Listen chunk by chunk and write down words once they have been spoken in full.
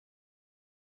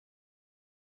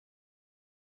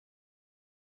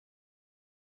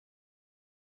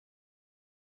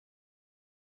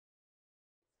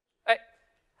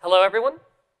Hello, everyone.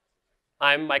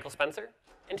 I'm Michael Spencer,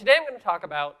 and today I'm going to talk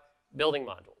about building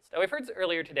modules. Now, we've heard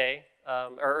earlier today,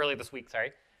 or earlier this week,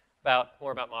 sorry,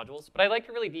 more about modules, but I'd like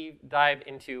to really dive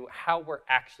into how we're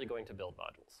actually going to build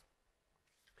modules.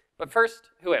 But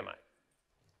first, who am I?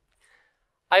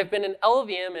 I've been an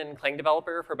LLVM and Clang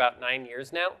developer for about 9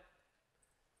 years now,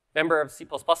 member of C++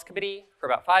 committee for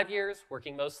about 5 years,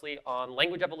 working mostly on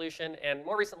language evolution and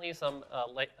more recently some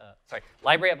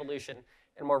library evolution,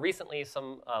 and more recently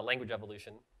some language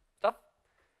evolution stuff.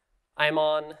 I'm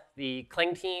on the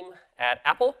Clang team at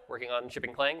Apple, working on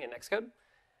shipping Clang in Xcode.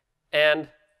 And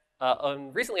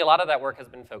recently, a lot of that work has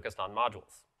been focused on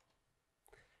modules.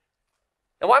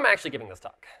 Now, why am I actually giving this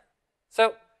talk?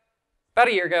 So about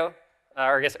a year ago,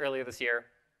 or I guess earlier this year,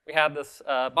 we had this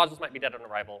modules might be dead on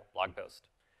arrival blog post.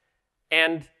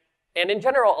 And in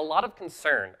general, a lot of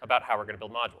concern about how we're going to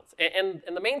build modules. And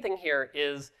the main thing here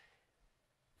is,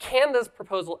 can this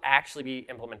proposal actually be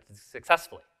implemented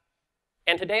successfully?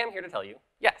 And today I'm here to tell you,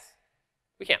 yes,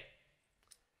 we can.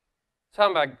 So how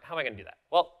am I going to do that?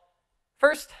 Well,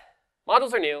 first,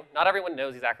 modules are new. Not everyone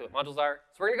knows exactly what modules are.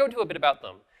 So we're going to go into a bit about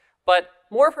them, but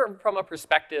more from a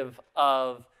perspective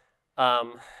of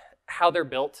how they're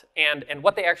built and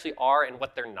what they actually are and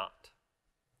what they're not.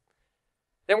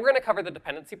 Then we're going to cover the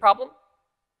dependency problem.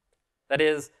 That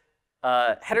is,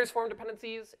 headers form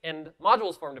dependencies and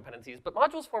modules form dependencies, but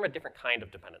modules form a different kind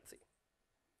of dependency.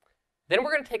 Then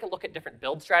we're going to take a look at different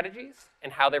build strategies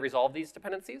and how they resolve these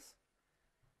dependencies.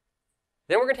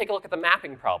 Then we're going to take a look at the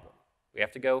mapping problem. We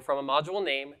have to go from a module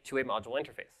name to a module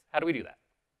interface. How do we do that?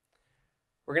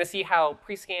 We're going to see how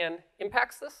prescan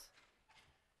impacts this.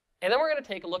 And then we're going to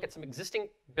take a look at some existing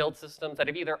build systems that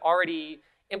have either already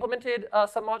implemented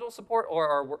some module support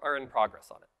or are in progress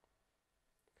on it.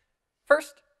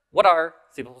 First, what are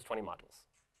C++20 modules?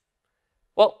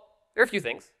 Well, there are a few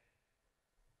things.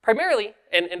 Primarily,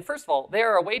 and first of all, they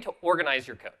are a way to organize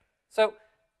your code. So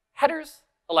headers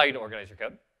allow you to organize your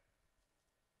code,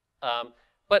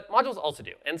 but modules also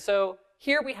do. And so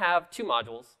here we have two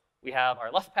modules. We have our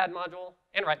left pad module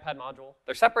and right pad module.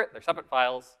 They're separate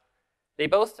files. They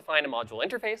both define a module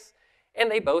interface, and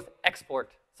they both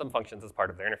export some functions as part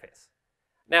of their interface.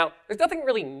 Now, there's nothing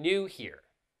really new here.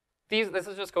 This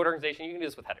is just code organization. You can do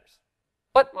this with headers.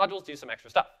 But modules do some extra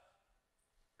stuff.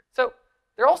 So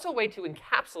they're also a way to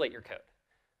encapsulate your code.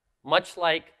 Much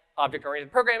like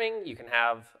object-oriented programming, you can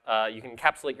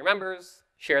encapsulate your members,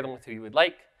 share them with who you would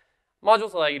like.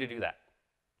 Modules allow you to do that.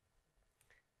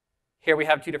 Here we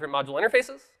have two different module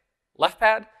interfaces, left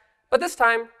pad. But this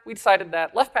time, we decided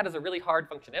that left pad is a really hard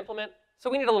function to implement, so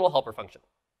we need a little helper function.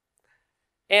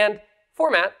 And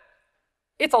format,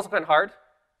 it's also kind of hard.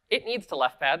 It needs to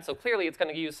left pad, so clearly it's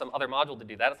going to use some other module to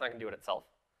do that. It's not going to do it itself.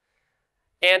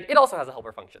 And it also has a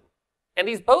helper function. And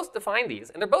these both define these,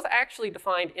 and they're both actually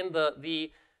defined in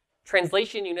the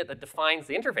translation unit that defines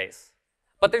the interface.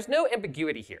 But there's no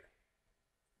ambiguity here.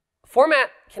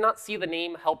 Format cannot see the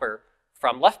name helper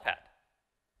from left pad.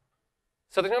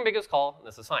 So there's no ambiguous call, and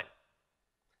this is fine.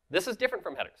 This is different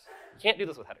from headers. You can't do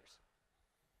this with headers.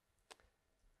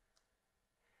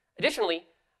 Additionally,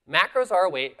 macros are a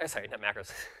way, sorry, not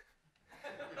macros.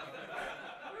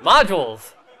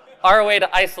 Modules are a way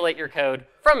to isolate your code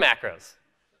from macros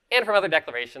and from other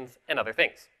declarations and other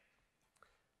things.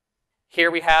 Here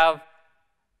we have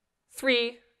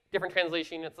 3 different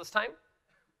translation units this time.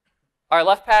 Our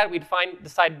left pad, we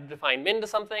decided to define min to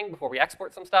something before we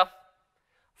export some stuff.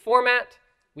 Format,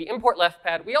 we import left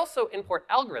pad. We also import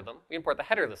algorithm. We import the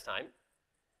header this time.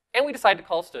 And we decide to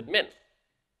call std_min.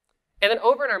 And then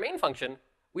over in our main function,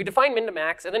 we define min to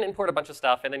max and then import a bunch of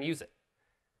stuff and then use it.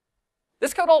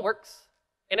 This code all works.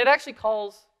 And it actually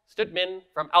calls std_min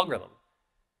from algorithm.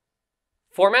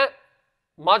 Format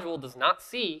module does not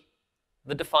see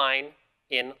the define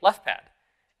in left pad.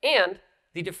 And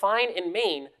the define in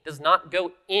main does not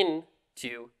go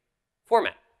into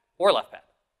format or left pad.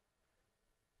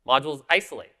 Modules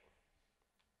isolate.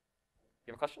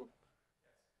 You have a question?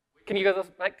 Can you go to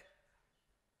this, Mike?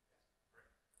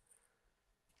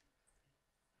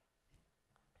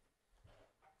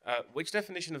 Which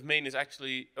definition of min is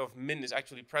actually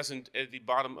present at the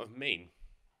bottom of main?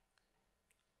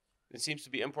 It seems to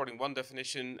be importing one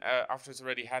definition after it's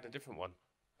already had a different one.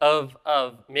 Of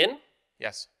min?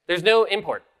 Yes. There's no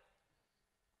import.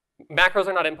 Macros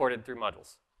are not imported through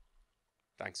modules.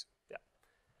 Thanks. Yeah.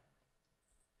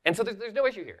 And so there's no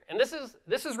issue here. And this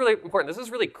is really important. This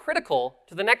is really critical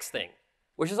to the next thing,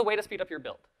 which is a way to speed up your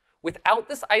build. Without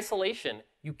this isolation,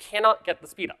 you cannot get the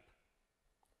speed up.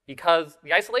 Because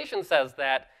the isolation says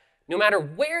that no matter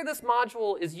where this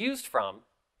module is used from,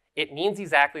 it means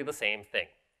exactly the same thing.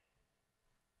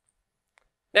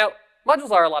 Now,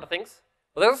 modules are a lot of things,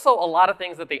 but there's also a lot of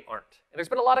things that they aren't. And there's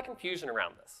been a lot of confusion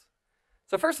around this.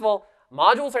 So first of all,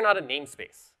 modules are not a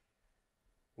namespace.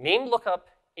 Name lookup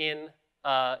in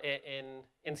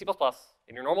C++,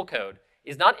 in your normal code,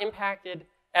 is not impacted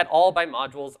at all by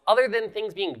modules other than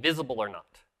things being visible or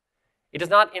not. It does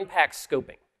not impact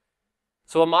scoping.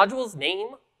 So a module's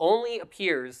name only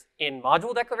appears in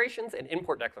module declarations and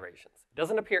import declarations. It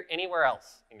doesn't appear anywhere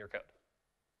else in your code.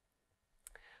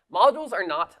 Modules are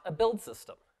not a build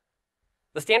system.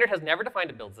 The standard has never defined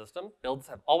a build system. Builds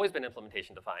have always been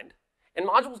implementation defined. And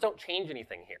modules don't change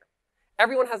anything here.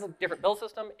 Everyone has a different build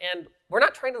system, and we're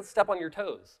not trying to step on your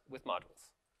toes with modules.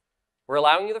 We're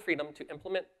allowing you the freedom to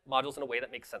implement modules in a way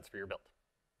that makes sense for your build.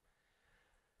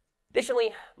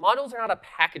 Additionally, modules are not a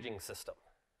packaging system.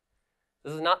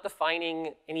 This is not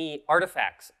defining any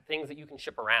artifacts, things that you can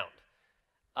ship around.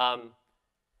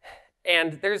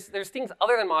 And there's things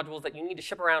other than modules that you need to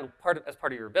ship around as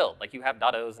part of your build. Like you have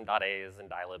 .os and .as and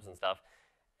 .dilibs and stuff.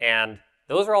 And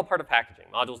those are all part of packaging.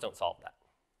 Modules don't solve that.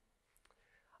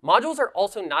 Modules are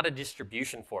also not a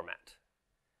distribution format.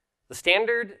 The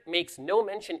standard makes no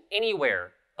mention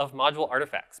anywhere of module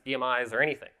artifacts, BMIs, or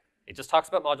anything. It just talks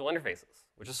about module interfaces,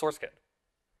 which is source code.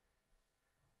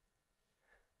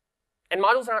 And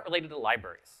modules are not related to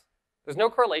libraries. There's no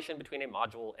correlation between a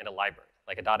module and a library,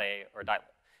 like a .a or a .dilib.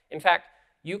 In fact,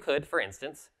 you could, for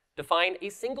instance, define a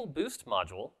single Boost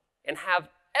module and have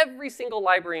every single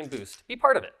library in Boost be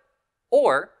part of it.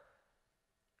 Or,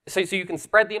 so you can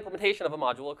spread the implementation of a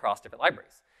module across different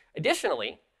libraries.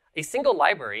 Additionally, a single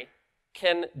library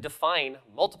can define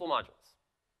multiple modules.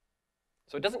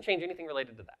 So it doesn't change anything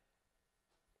related to that.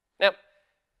 Now,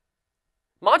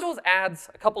 modules adds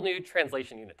a couple new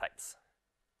translation unit types.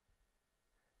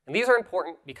 And these are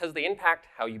important because they impact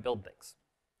how you build things.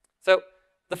 So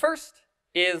the first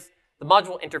is the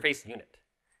module interface unit.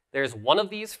 There's one of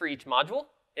these for each module.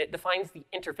 It defines the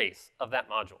interface of that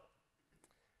module.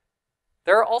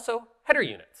 There are also header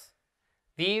units.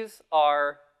 These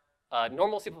are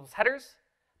normal C++ headers,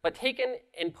 but taken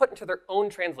and put into their own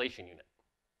translation unit.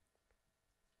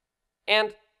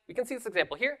 And we can see this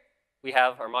example here. We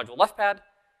have our module left pad,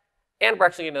 and we're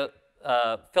actually going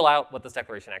to fill out what this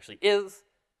declaration actually is.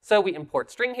 So we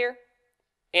import string here,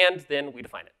 and then we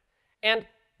define it. And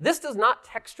this does not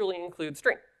textually include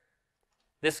string.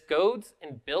 This goes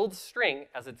and builds string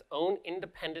as its own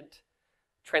independent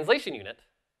translation unit,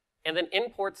 and then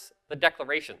imports the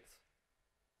declarations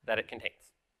that it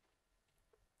contains.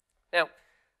 Now,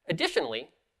 additionally,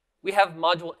 we have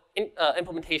module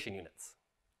implementation units.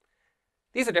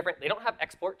 These are different. They don't have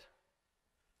export,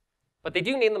 but they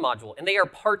do name the module, and they are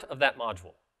part of that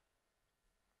module.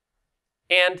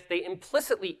 And they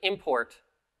implicitly import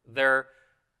their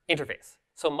interface.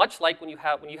 So much like when you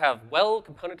have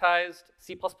well-componentized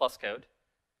C++ code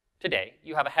today,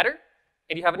 you have a header,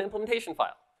 and you have an implementation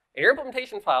file. In your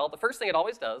implementation file, the first thing it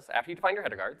always does after you define your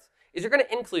header guards is you're going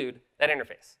to include that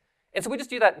interface. And so we just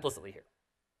do that implicitly here.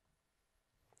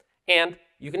 And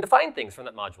you can define things from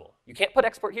that module. You can't put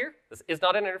export here. This is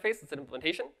not an interface, it's an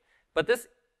implementation. But this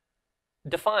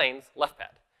defines left pad.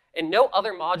 And no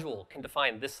other module can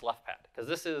define this left pad, because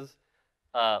this is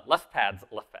left pad's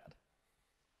left pad.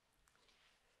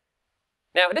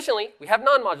 Now, additionally, we have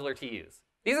non-modular TUs.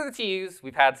 These are the TUs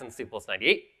we've had since C++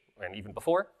 98, and even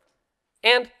before.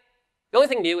 And the only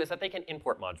thing new is that they can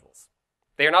import modules.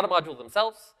 They are not a module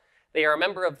themselves. They are a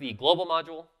member of the global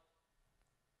module.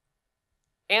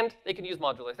 And they can use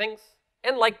modular things.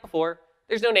 And like before,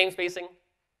 there's no namespacing.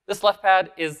 This left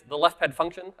pad is the left pad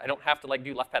function. I don't have to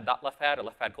do left pad dot left pad or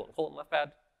left pad colon colon left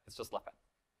pad. It's just left pad.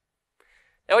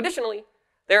 Now, additionally,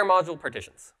 there are module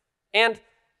partitions. And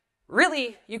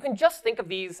really, you can just think of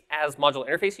these as module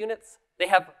interface units. They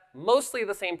have mostly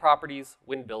the same properties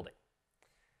when building.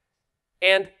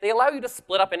 And they allow you to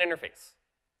split up an interface.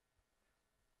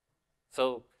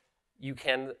 So you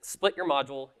can split your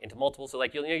module into multiple. So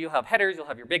like you'll have headers, you'll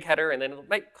have your big header, and then it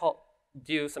might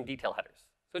do some detail headers.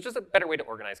 So it's just a better way to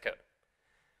organize code.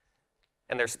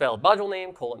 And they're spelled module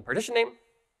name, colon, partition name.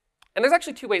 And there's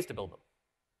actually two ways to build them.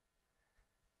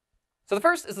 So the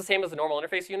first is the same as the normal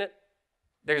interface unit.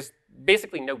 There's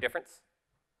basically no difference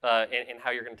in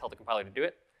how you're going to tell the compiler to do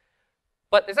it.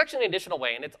 But there's actually an additional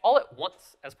way, and it's all at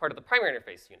once as part of the primary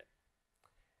interface unit.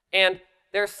 And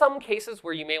there are some cases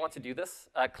where you may want to do this.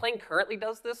 Clang currently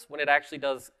does this when it actually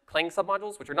does Clang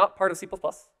submodules, which are not part of C++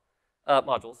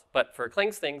 modules. But for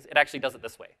Clang's things, it actually does it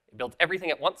this way. It builds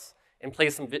everything at once and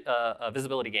plays some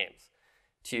visibility games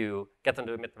to get them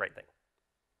to admit the right thing.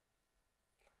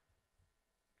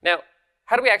 Now,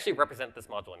 how do we actually represent this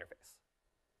module interface?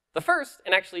 The first,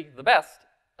 and actually the best,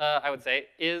 I would say,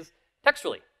 is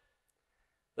textually.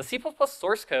 The C++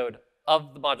 source code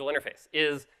of the module interface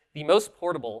is the most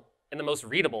portable and the most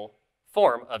readable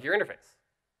form of your interface.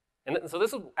 And so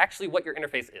this is actually what your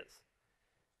interface is.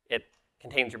 It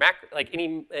contains your macro, like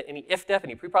any if-def,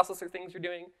 any preprocessor things you're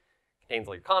doing, contains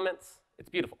all your comments. It's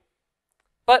beautiful.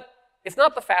 But it's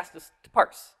not the fastest to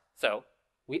parse. So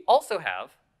we also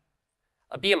have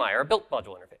a BMI, or a built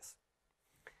module interface.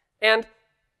 And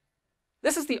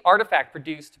this is the artifact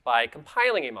produced by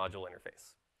compiling a module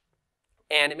interface.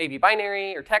 And it may be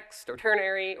binary, or text, or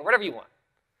ternary, or whatever you want.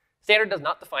 Standard does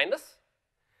not define this.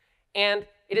 And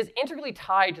it is integrally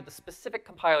tied to the specific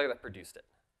compiler that produced it.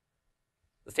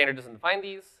 The standard doesn't define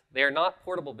these. They are not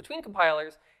portable between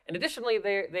compilers. And additionally,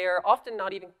 they are often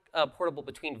not even portable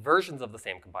between versions of the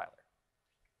same compiler.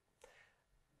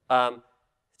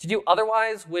 To do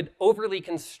otherwise would overly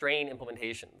constrain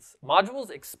implementations. Modules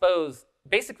expose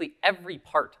basically every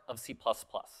part of C++.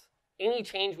 Any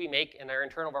change we make in our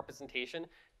internal representation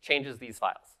changes these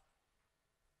files.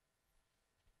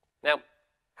 Now,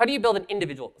 how do you build an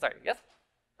individual? Sorry, yes?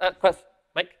 Question,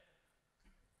 Mike?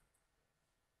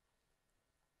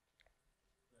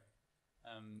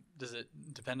 Does it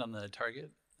depend on the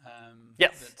target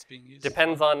yes. that's being used?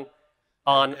 Depends on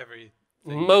everything.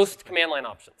 Most command line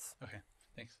options. Okay,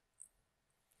 thanks.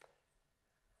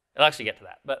 I'll actually get to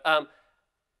that. But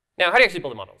now, how do you actually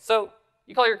build a model? So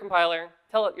you call your compiler,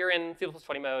 tell it you're in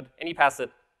C++20 mode, and you pass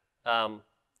it a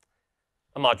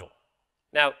module.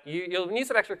 Now, you'll need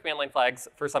some extra command line flags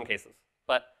for some cases,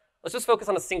 but let's just focus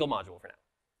on a single module for now.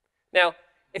 Now,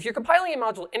 if you're compiling a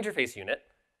module interface unit,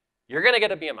 you're going to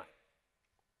get a BMI.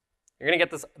 You're going to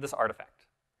get this artifact.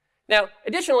 Now,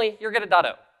 additionally, you're going to get a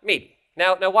 .o, maybe.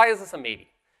 Now, why is this a maybe?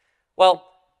 Well,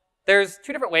 there's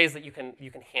two different ways that you can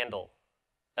handle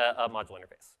a module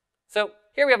interface. So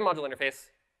here we have a module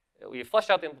interface. We've fleshed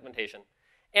out the implementation.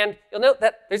 And you'll note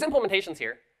that there's implementations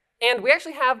here. And we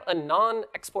actually have a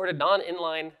non-exported,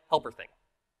 non-inline helper thing.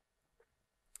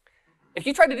 If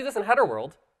you tried to do this in header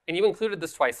world, and you included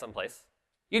this twice someplace,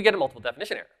 you'd get a multiple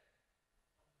definition error,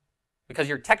 because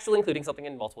you're textually including something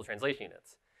in multiple translation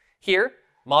units. Here,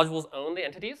 modules own the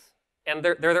entities, and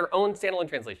they're their own standalone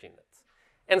translation units.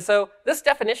 And so this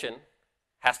definition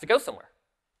has to go somewhere.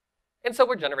 And so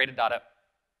we're generated .o.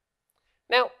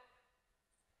 Now,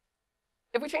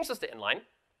 if we change this to inline,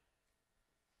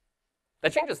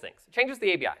 that changes things. It changes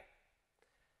the ABI.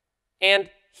 And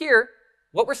here,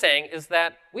 what we're saying is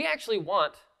that we actually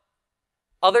want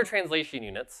other translation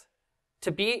units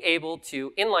to be able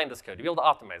to inline this code, to be able to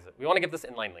optimize it. We want to get this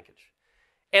inline linkage.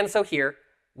 And so here,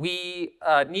 we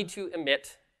need to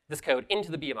emit this code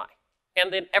into the BMI.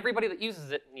 And then everybody that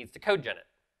uses it needs to code gen it.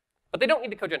 But they don't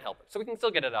need to code gen helper, so we can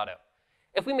still get a .o.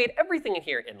 If we made everything in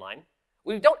here inline,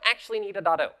 we don't actually need a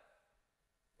 .o.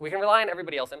 We can rely on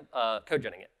everybody else code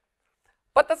genning it.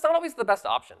 But that's not always the best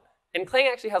option. And Clang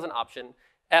actually has an option,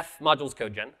 f modules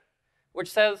code gen, which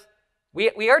says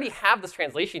we already have this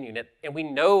translation unit, and we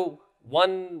know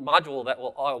one module that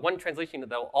will, one translation unit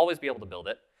that will always be able to build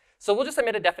it. So we'll just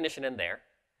emit a definition in there.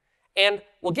 And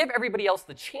we'll give everybody else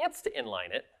the chance to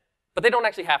inline it, but they don't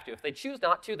actually have to. If they choose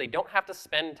not to, they don't have to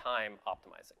spend time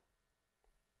optimizing.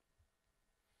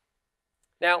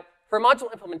 Now, for a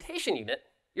module implementation unit,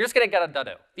 you're just going to get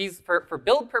a .o. These, for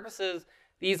build purposes,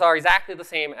 these are exactly the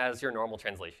same as your normal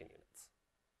translation units.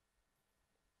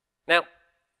 Now,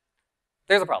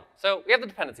 there's a problem. So we have the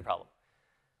dependency problem.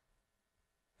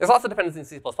 There's lots of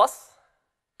dependencies in C++.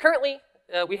 Currently,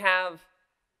 we have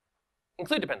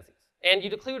include dependencies. And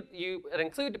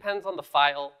include depends on the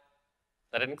file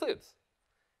that it includes.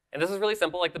 And this is really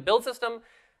simple. Like, the build system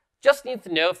just needs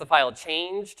to know if the file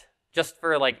changed, just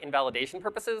for like invalidation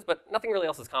purposes, but nothing really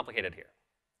else is complicated here.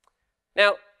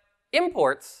 Now,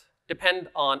 imports depend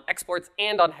on exports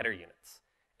and on header units.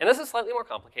 And this is slightly more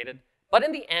complicated, but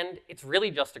in the end, it's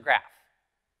really just a graph.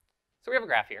 So we have a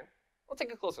graph here. Let's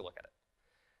take a closer look at it.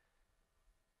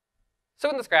 So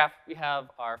in this graph, we have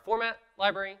our format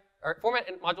library, or format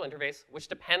and module interface, which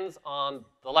depends on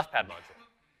the left pad module.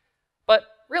 But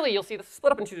really, you'll see this is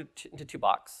split up into two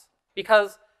blocks,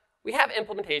 because we have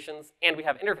implementations and we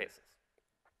have interfaces.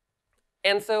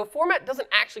 And so format doesn't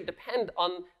actually depend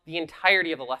on the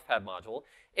entirety of the left pad module.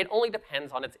 It only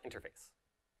depends on its interface.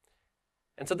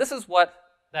 And so this is what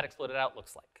that exploded out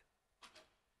looks like.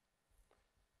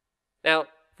 Now,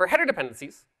 for header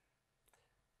dependencies,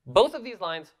 both of these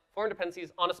lines form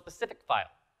dependencies on a specific file.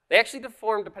 They actually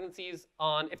form dependencies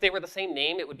on, if they were the same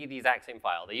name, it would be the exact same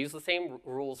file. They use the same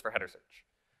rules for header search.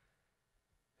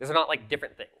 These are not like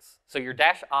different things. So your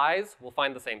 -i's will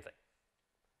find the same thing.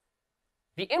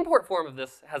 The import form of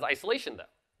this has isolation,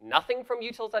 though. Nothing from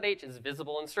utils.h is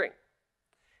visible in string.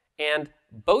 And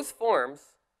both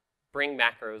forms bring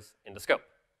macros into scope.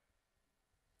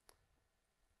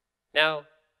 Now,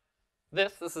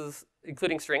 this is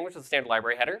including string, which is a standard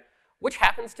library header, which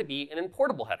happens to be an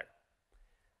importable header.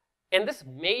 And this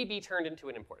may be turned into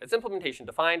an import. It's implementation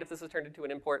defined if this is turned into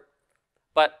an import.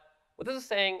 But what this is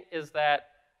saying is that,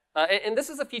 and this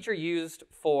is a feature used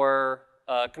for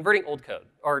converting old code,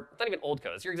 or it's not even old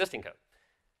code, it's your existing code.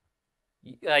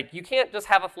 Like, you can't just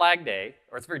have a flag day,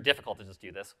 or it's very difficult to just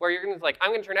do this, where you're gonna like,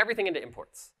 I'm gonna turn everything into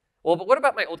imports. Well, but what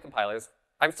about my old compilers?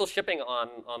 I'm still shipping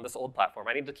on this old platform.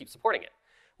 I need to keep supporting it.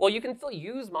 Well, you can still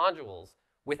use modules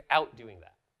without doing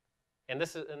that. And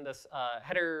this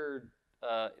header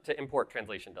to import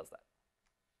translation does that.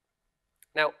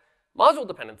 Now, module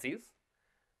dependencies,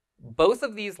 both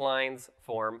of these lines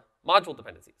form module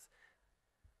dependencies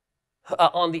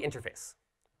on the interface.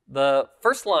 The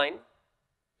first line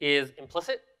is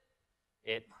implicit.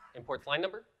 It imports line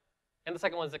number. And the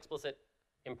second one is explicit,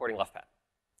 importing left pad.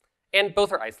 And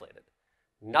both are isolated.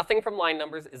 Nothing from line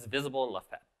numbers is visible in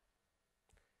left pad.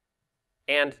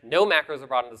 And no macros are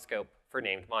brought into scope for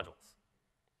named modules.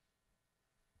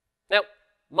 Now,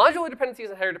 modular dependencies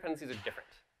and header dependencies are different.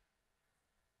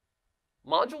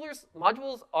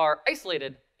 Modules are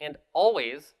isolated and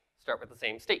always start with the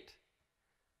same state.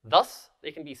 Thus,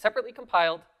 they can be separately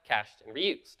compiled, cached, and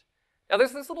reused. Now,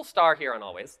 there's this little star here on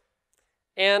always.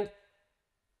 And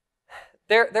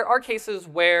there are cases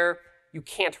where you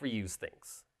can't reuse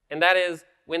things. And that is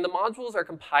when the modules are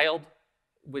compiled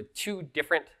with two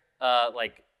different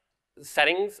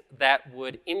settings that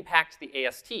would impact the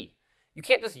AST. You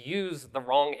can't just use the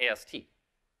wrong AST.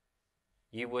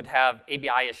 You would have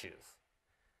ABI issues.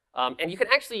 And you can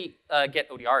actually get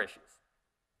ODR issues.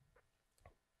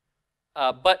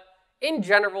 But in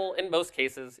general, in most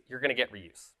cases, you're going to get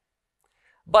reuse.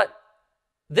 But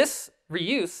this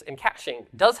reuse and caching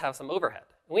does have some overhead.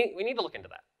 We need to look into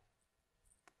that.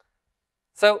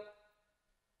 So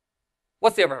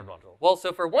what's the overhead module? Well,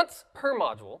 so for once per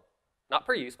module, not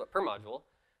per use, but per module,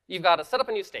 you've got to set up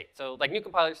a new state. So like new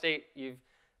compiler state,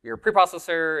 your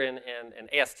preprocessor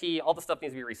and AST, all the stuff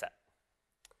needs to be reset.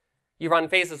 You run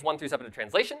phases 1 through 7 of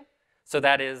translation. So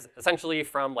that is essentially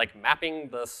from like mapping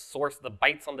the source, the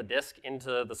bytes on the disk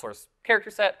into the source character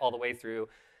set all the way through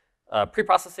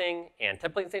preprocessing and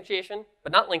template instantiation,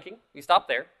 but not linking. We stop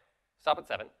there, stop at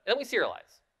 7, and then we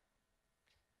serialize.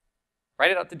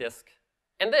 Write it out to disk,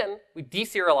 and then we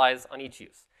deserialize on each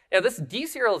use. Now this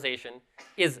deserialization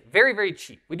is very, very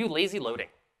cheap. We do lazy loading.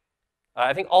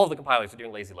 I think all of the compilers are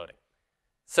doing lazy loading.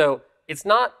 So it's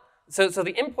not, so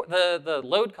the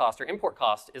load cost or import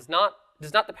cost is not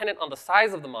dependent on the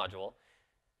size of the module.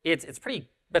 It's pretty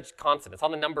much constant. It's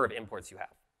on the number of imports you have.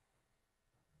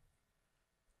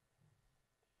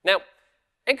 Now,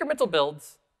 incremental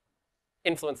builds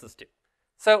influence this too.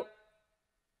 So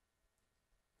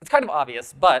it's kind of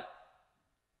obvious, but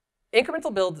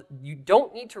incremental builds, you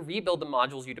don't need to rebuild the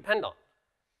modules you depend on.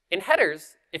 In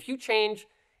headers, if you change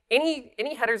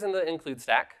any headers in the include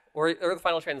stack or the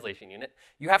final translation unit,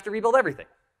 you have to rebuild everything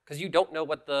because you don't know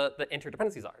what the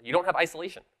interdependencies are. You don't have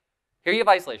isolation. Here you have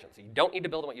isolation, so you don't need to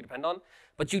build on what you depend on,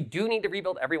 but you do need to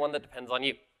rebuild everyone that depends on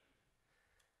you.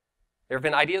 There have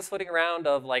been ideas floating around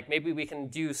of like maybe we can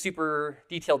do super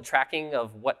detailed tracking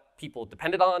of what people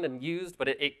depended on and used, but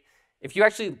if you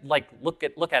actually like look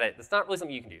at it, it's not really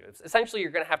something you can do. It's essentially,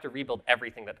 you're going to have to rebuild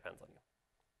everything that depends on you.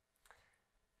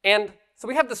 And so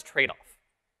we have this trade-off.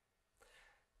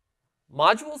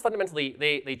 Modules fundamentally,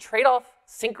 they trade off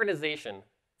synchronization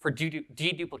for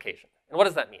deduplication. And what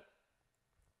does that mean?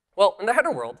 Well, in the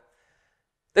header world,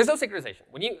 there's no synchronization.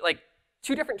 When you like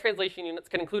two different translation units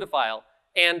can include a file,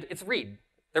 and it's read.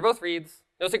 They're both reads,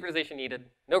 no synchronization needed,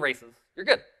 no races, you're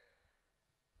good.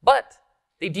 But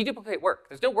they deduplicate work.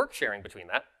 There's no work sharing between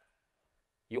that.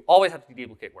 You always have to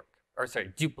duplicate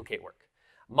work.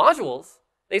 Modules,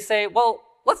 they say, well,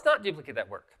 let's not duplicate that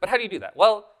work. But how do you do that?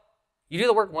 Well, you do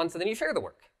the work once and then you share the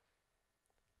work,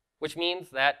 which means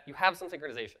that you have some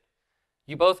synchronization.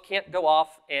 You both can't go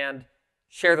off and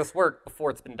share this work before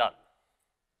it's been done.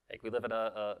 Like we live in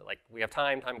we have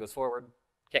time goes forward,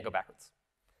 can't go backwards.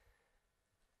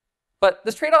 But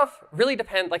this trade-off really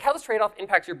depends, like how this trade-off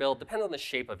impacts your build depends on the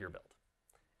shape of your build.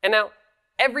 And now,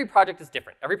 every project is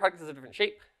different. Every project has a different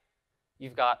shape.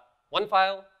 You've got one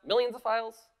file, millions of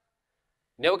files,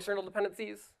 no external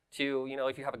dependencies to,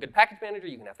 if you have a good package manager,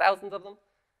 you can have thousands of them.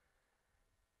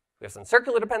 We have some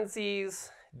circular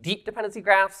dependencies, deep dependency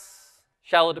graphs,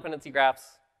 shallow dependency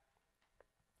graphs.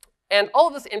 And all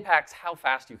of this impacts how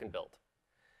fast you can build.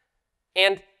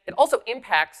 And it also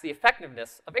impacts the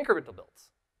effectiveness of incremental builds.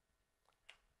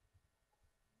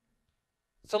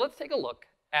 So let's take a look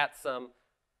at some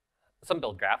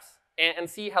build graphs. and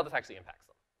see how this actually impacts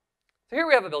them. So here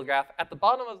we have a build graph. At the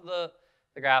bottom of the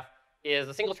graph is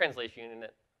a single translation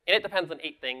unit, and it depends on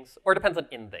 8 things, or it depends on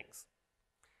in things.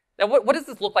 Now, what does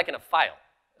this look like in a file,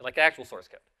 like an actual source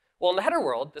code? Well, in the header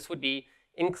world, this would be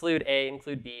include A,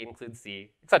 include B, include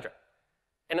C, etc.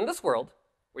 And in this world,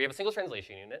 where you have a single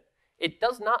translation unit, it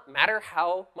does not matter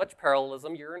how much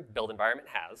parallelism your build environment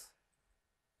has.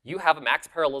 You have a max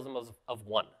parallelism of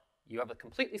 1. You have a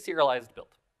completely serialized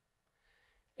build.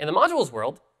 In the modules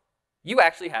world, you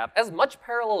actually have as much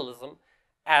parallelism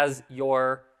as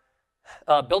your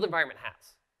build environment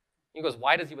has. You go as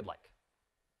wide as you would like.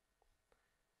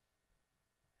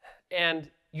 And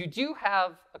you do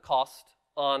have a cost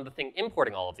on the thing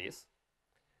importing all of these,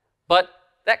 but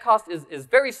that cost is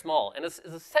very small and is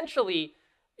essentially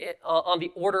on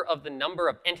the order of the number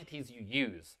of entities you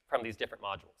use from these different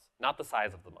modules, not the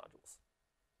size of the modules.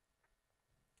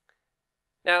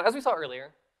 Now, as we saw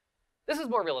earlier, this is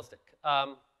more realistic.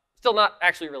 Still not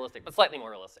actually realistic, but slightly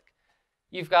more realistic.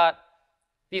 You've got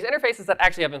these interfaces that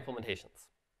actually have implementations.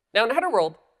 Now, in the header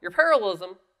world, your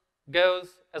parallelism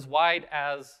goes as wide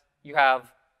as you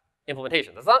have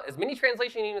implementations. As many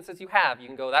translation units as you have, you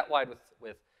can go that wide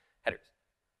with headers.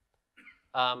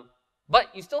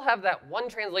 But you still have that one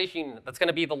translation unit that's going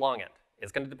to be the long end.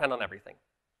 It's going to depend on everything.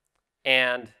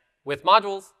 And with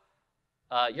modules,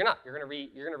 you're not. You're going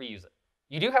to reuse it.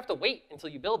 You do have to wait until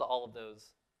you build all of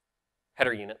those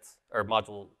header units or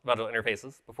module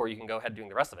interfaces before you can go ahead doing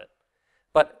the rest of it.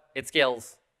 But it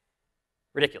scales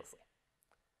ridiculously.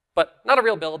 But not a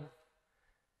real build.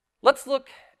 Let's look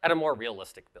at a more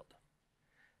realistic build.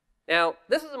 Now,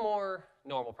 this is a more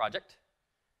normal project.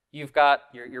 You've got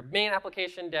your main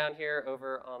application down here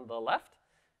over on the left,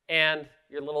 and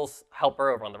your little helper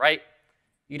over on the right.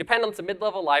 You depend on some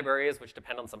mid-level libraries, which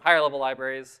depend on some higher-level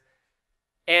libraries.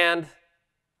 And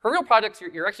for real projects,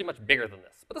 you're actually much bigger than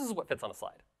this, but this is what fits on a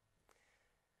slide.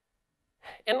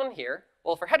 And on here,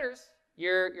 well, for headers,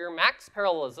 your max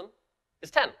parallelism is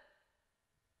 10.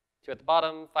 2 at the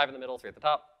bottom, 5 in the middle, 3 at the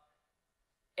top.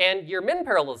 And your min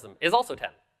parallelism is also 10.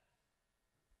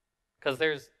 Because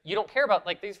you don't care about,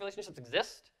 like, these relationships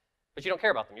exist, but you don't care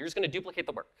about them. You're just going to duplicate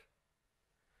the work.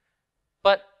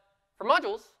 But for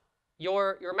modules,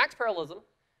 your max parallelism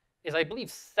is, I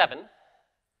believe, 7.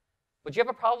 But you have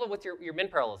a problem with your min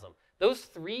parallelism. Those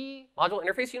 3 module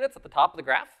interface units at the top of the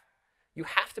graph, you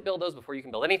have to build those before you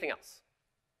can build anything else.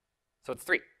 So it's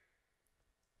 3.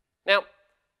 Now,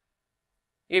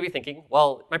 you may be thinking,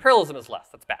 well, my parallelism is less.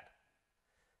 That's bad.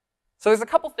 So there's a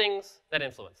couple things that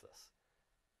influence this.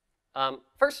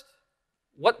 First,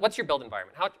 what's your build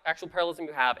environment? How much actual parallelism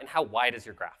you have, and how wide is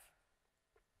your graph?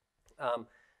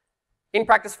 In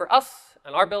practice for us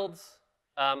and our builds,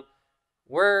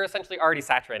 we're essentially already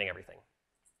saturating everything.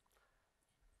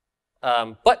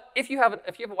 But if you have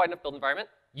a wide enough build environment,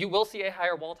 you will see a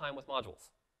higher wall time with modules.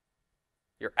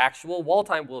 Your actual wall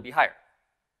time will be higher.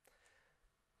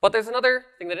 But there's another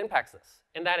thing that impacts this,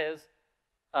 and that is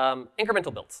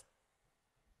incremental builds.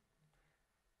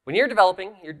 When you're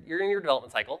developing, you're in your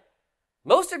development cycle,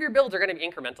 most of your builds are going to be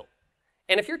incremental.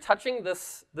 And if you're touching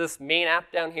this main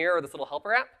app down here or this little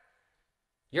helper app,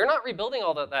 you're not rebuilding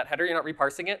all that header. You're not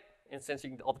reparsing it, since you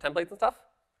can all the templates and stuff.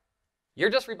 You're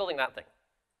just rebuilding that thing.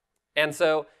 And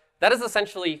so that is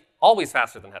essentially always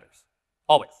faster than headers,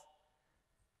 always.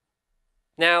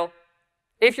 Now,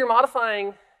 if you're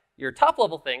modifying your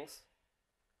top-level things,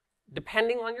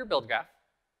 depending on your build graph,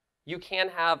 you can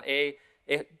have a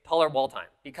taller wall time,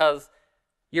 because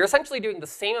you're essentially doing the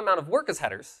same amount of work as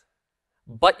headers,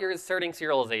 but you're inserting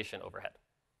serialization overhead.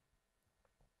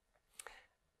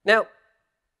 Now,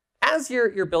 as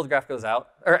your build graph goes out,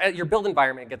 or as your build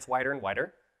environment gets wider and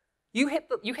wider, you hit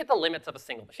the limits of a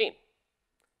single machine.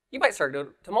 You might start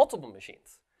to multiple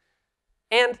machines.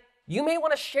 And you may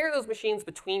want to share those machines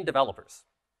between developers.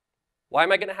 Why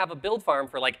am I going to have a build farm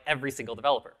for like every single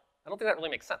developer? I don't think that really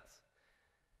makes sense.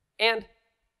 And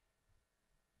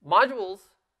modules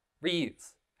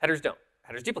reuse. Headers don't.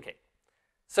 Headers duplicate.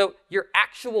 So your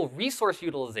actual resource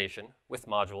utilization with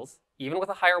modules, even with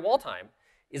a higher wall time,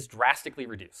 is drastically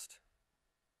reduced.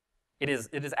 It is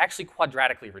actually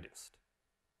quadratically reduced.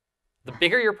 The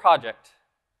bigger your project,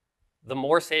 the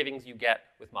more savings you get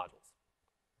with modules.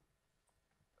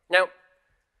 Now,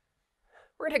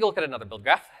 we're going to take a look at another build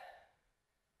graph.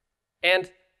 And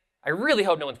I really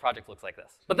hope no one's project looks like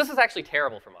this. But this is actually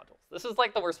terrible for modules. This is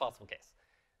like the worst possible case.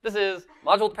 This is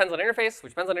module depends on interface,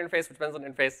 which depends on interface, which depends on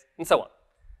interface, and so on.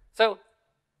 So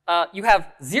you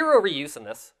have 0 reuse in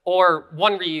this, or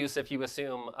 1 reuse if you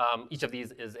assume each of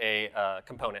these is a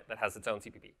component that has its own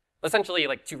CPP. Essentially,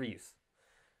 like 2 reuse,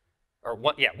 or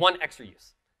 1 extra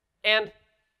use. And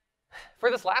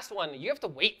For this last one, you have to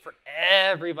wait for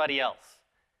everybody else.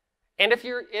 And if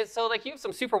you're, so like you have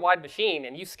some super wide machine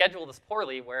and you schedule this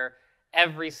poorly where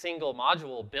every single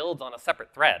module builds on a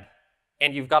separate thread,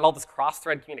 and you've got all this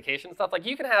cross-thread communication stuff, like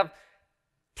you can have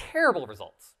terrible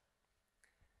results.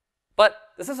 But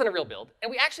this isn't a real build,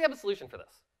 and we actually have a solution for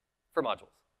this, for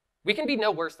modules. We can be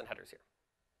no worse than headers here.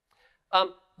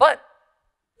 But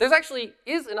there's actually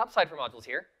is an upside for modules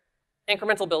here.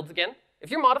 Incremental builds again.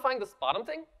 If you're modifying this bottom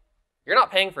thing, you're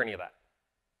not paying for any of that.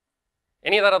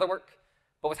 Any of that other work.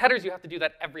 But with headers, you have to do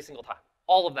that every single time.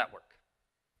 All of that work.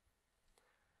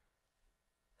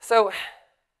 So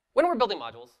when we're building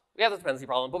modules, we have this dependency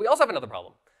problem, but we also have another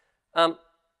problem.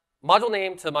 Module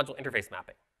name to module interface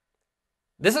mapping.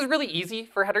 This is really easy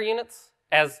for header units,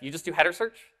 as you just do header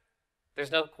search.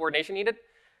 There's no coordination needed.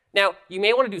 Now, you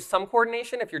may want to do some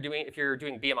coordination if you're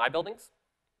doing BMI buildings,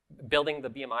 building the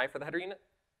BMI for the header unit.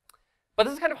 But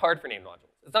this is kind of hard for named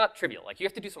modules. It's not trivial. Like, you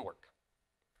have to do some work.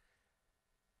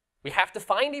 We have to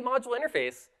find a module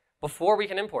interface before we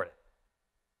can import it.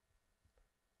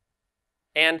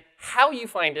 And how you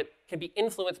find it can be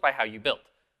influenced by how you build.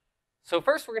 So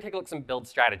first, we're going to take a look at some build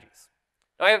strategies.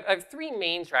 Now, I have three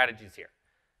main strategies here.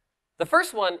 The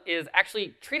first one is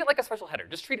actually treat it like a special header.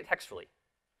 Just treat it textually.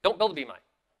 Don't build a BMI.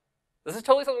 This is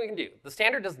totally something we can do. The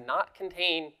standard does not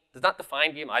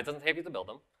define BMIs. It doesn't say if you have to build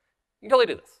them. You can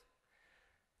totally do this.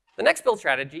 The next build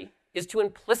strategy is to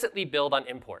implicitly build on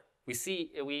import.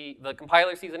 The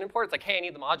compiler sees an import. It's like, hey, I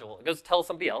need the module. It goes tell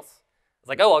somebody else. It's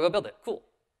like, oh, I'll go build it. Cool.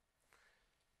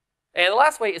 And the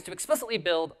last way is to explicitly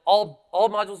build all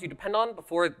modules you depend on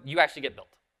before you actually get built.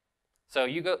 So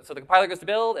the compiler goes to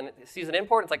build and it sees an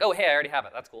import. And it's like, oh, hey, I already have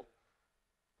it. That's cool.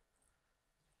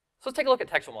 So let's take a look at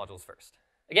textual modules first.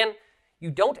 Again, you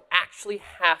don't actually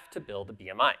have to build a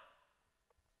BMI.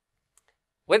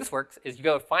 The way this works is you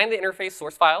go find the interface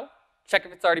source file, check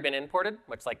if it's already been imported,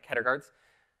 much like header guards,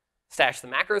 stash the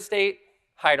macro state,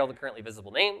 hide all the currently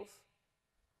visible names,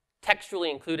 textually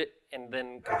include it, and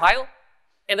then compile,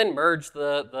 and then merge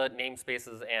the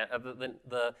namespaces and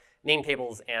the name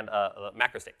tables and the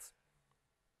macro states.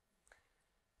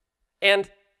 And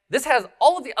this has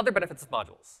all of the other benefits of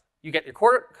modules. You get your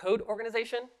code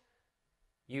organization,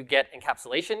 you get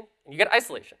encapsulation, and you get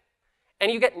isolation.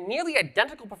 And you get nearly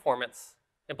identical performance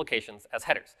implications as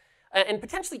headers, and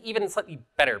potentially even slightly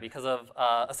better because of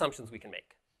assumptions we can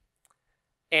make.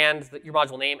 And your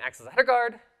module name acts as a header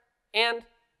guard, and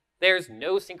there's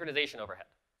no synchronization overhead.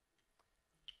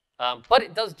 But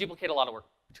it does duplicate a lot of work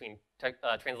between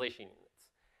translation units.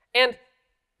 And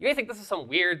you may think this is some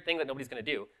weird thing that nobody's going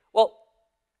to do. Well,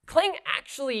 Clang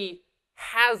actually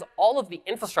has all of the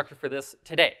infrastructure for this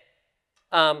today.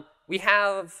 We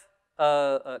have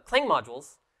Clang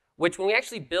modules, which when we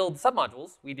actually build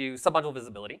submodules, we do submodule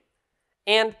visibility.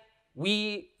 And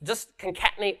we just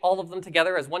concatenate all of them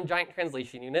together as one giant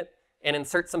translation unit and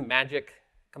insert some magic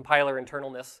compiler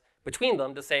internalness between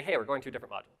them to say, hey, we're going to a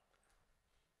different module.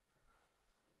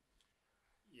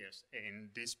 Yes, and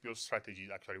this build strategy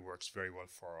actually works very well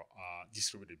for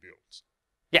distributed builds.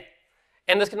 Yeah,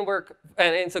 and this can work,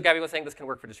 and so Gabby was saying this can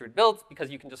work for distributed builds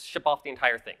because you can just ship off the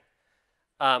entire thing.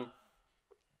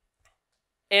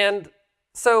 And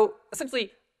so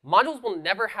essentially, modules will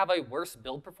never have a worse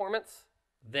build performance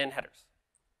than headers.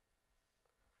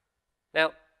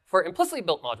 Now, for implicitly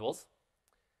built modules,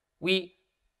 we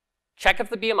check if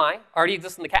the BMI already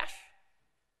exists in the cache.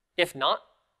 If not,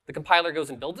 the compiler goes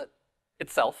and builds it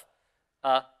itself,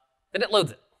 then it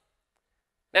loads it.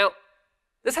 Now,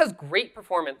 this has great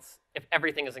performance if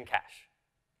everything is in cache.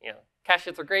 Cache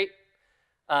hits are great.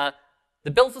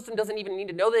 The build system doesn't even need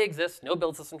to know they exist. No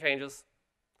build system changes.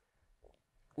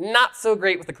 Not so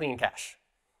great with the clean cache.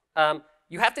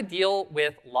 You have to deal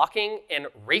with locking and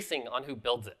racing on who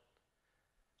builds it.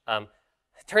 It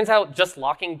turns out just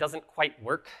locking doesn't quite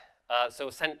work.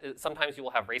 So sometimes you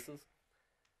will have races.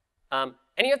 And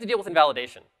you have to deal with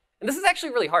invalidation. And this is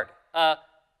actually really hard.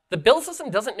 The build system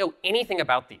doesn't know anything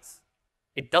about these.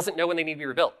 It doesn't know when they need to be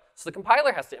rebuilt. So the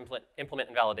compiler has to implement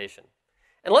invalidation.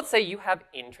 And let's say you have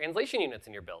in-translation units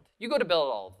in your build. You go to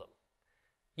build all of them.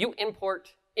 You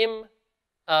import im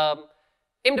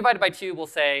divided by 2 will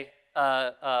say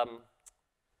module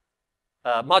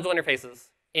interfaces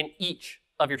in each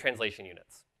of your translation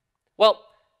units. Well,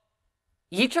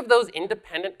 each of those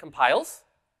independent compiles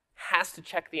has to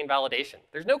check the invalidation.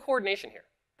 There's no coordination here.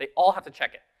 They all have to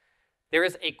check it. There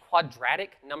is a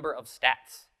quadratic number of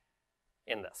stats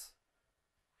in this.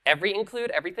 Every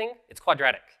include, everything, it's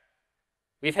quadratic.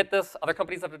 We've hit this. Other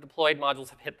companies that have deployed modules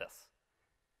have hit this.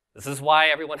 This is why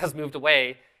everyone has moved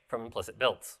away from implicit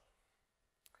builds.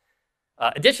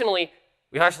 Additionally,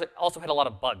 we've actually also had a lot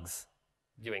of bugs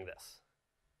doing this.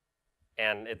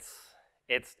 And it's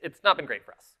not been great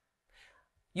for us.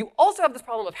 You also have this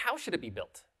problem of how should it be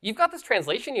built? You've got this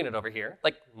translation unit over here.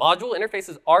 Like, module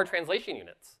interfaces are translation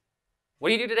units. What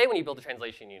do you do today when you build a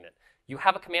translation unit? You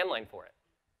have a command line for it.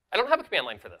 I don't have a command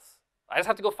line for this. I just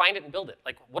have to go find it and build it.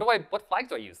 Like, what flags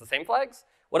do I use? The same flags?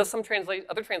 What if some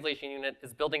other translation unit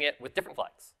is building it with different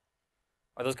flags?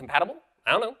 Are those compatible?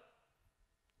 I don't know.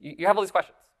 You have all these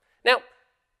questions. Now,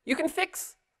 you can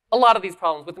fix a lot of these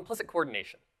problems with implicit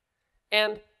coordination.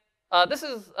 And this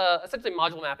is essentially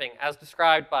module mapping as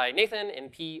described by Nathan in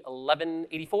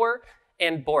P1184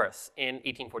 and Boris in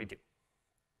 1842.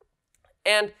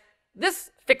 And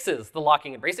this fixes the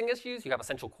locking and bracing issues. You have a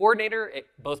central coordinator.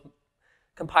 Both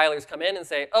compilers come in and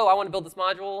say, oh, I want to build this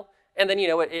module. And then,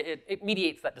 it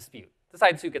mediates that dispute,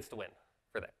 decides who gets to win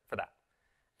for that.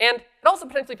 And it also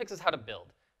potentially fixes how to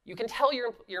build. You can tell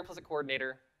your implicit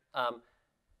coordinator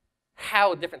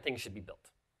how different things should be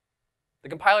built. The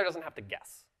compiler doesn't have to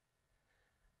guess.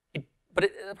 But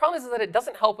the problem is that it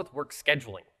doesn't help with work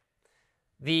scheduling.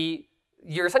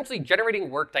 You're essentially generating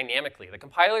work dynamically. The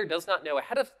compiler does not know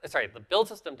the build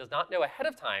system does not know ahead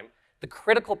of time the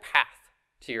critical path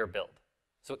to your build.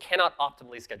 So it cannot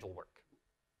optimally schedule work.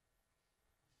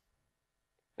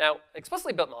 Now,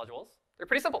 explicitly built modules, they're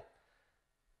pretty simple.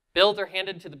 Builds are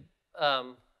handed the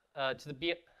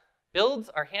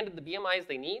BMIs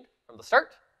they need from the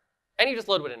start, and you just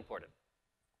load what imported.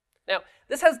 Now,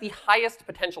 this has the highest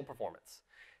potential performance.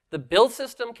 The build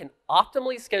system can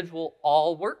optimally schedule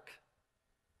all work.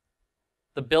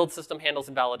 The build system handles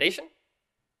invalidation.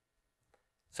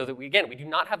 So that we do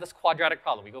not have this quadratic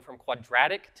problem. We go from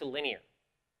quadratic to linear.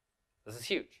 This is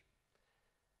huge.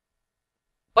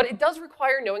 But it does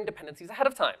require knowing dependencies ahead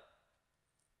of time.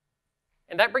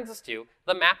 And that brings us to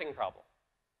the mapping problem.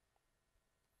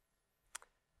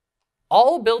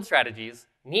 All build strategies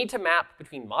need to map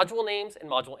between module names and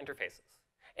module interfaces,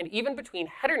 and even between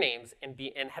header names and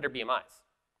header BMIs,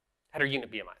 header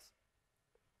unit BMIs.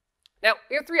 Now,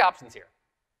 we have three options here.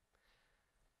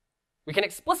 We can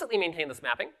explicitly maintain this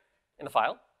mapping in the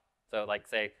file. So like,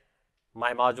 say,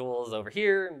 my module is over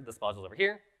here, and this module is over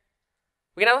here.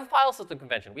 We can have a file system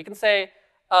convention. We can say,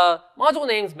 module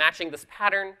names matching this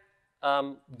pattern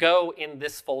go in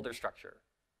this folder structure.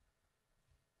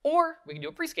 Or we can do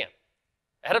a pre-scan.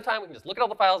 Ahead of time, we can just look at all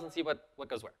the files and see what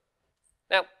goes where.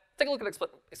 Now, take a look at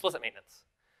explicit maintenance.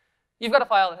 You've got a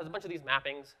file that has a bunch of these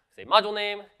mappings. Say module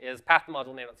name is path to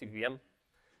module name.cppm.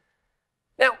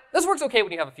 Now, this works OK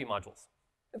when you have a few modules.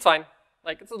 It's fine.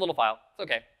 Like, it's a little file. It's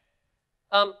OK.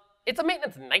 It's a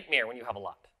maintenance nightmare when you have a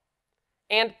lot.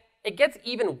 And it gets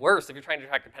even worse if you're trying to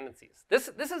track dependencies. This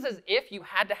is as if you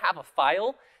had to have a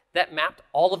file that mapped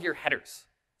all of your headers.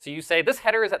 So you say, this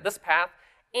header is at this path,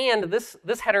 and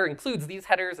this header includes these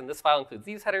headers, and this file includes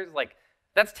these headers. Like,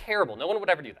 that's terrible. No one would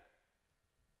ever do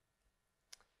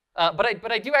that.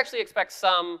 But I do actually expect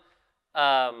some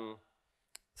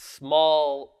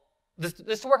this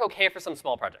to work OK for some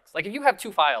small projects. Like, if you have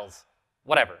 2 files,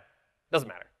 whatever, doesn't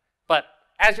matter. But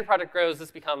as your project grows,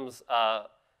 this becomes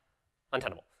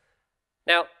untenable.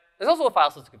 Now, there's also a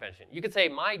file system convention. You could say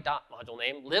my .module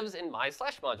name lives in my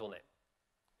 /module name.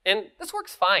 And this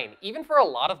works fine, even for a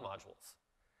lot of modules.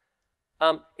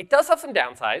 It does have some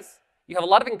downsides. You have a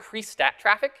lot of increased stat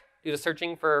traffic due to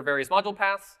searching for various module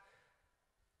paths.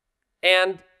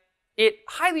 And it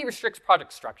highly restricts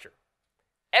project structure.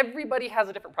 Everybody has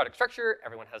a different project structure.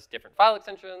 Everyone has different file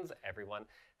extensions. Everyone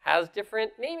has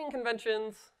different naming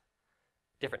conventions,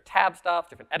 different tab stuff,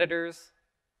 different editors.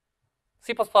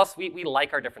 C++, we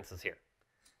like our differences here.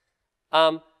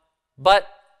 But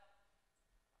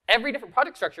every different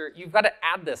project structure, you've got to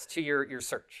add this to your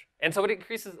search. And so it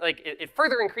increases, it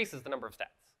further increases the number of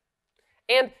stats.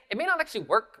 And it may not actually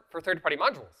work for third-party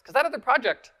modules, because that other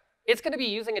project, it's going to be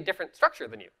using a different structure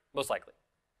than you, most likely.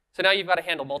 So now you've got to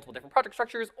handle multiple different project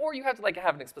structures, or you have to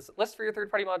have an explicit list for your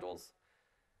third-party modules.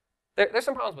 There's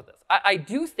some problems with this. I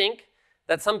do think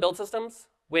that some build systems,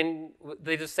 when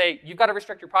they just say, you've got to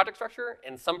restrict your project structure,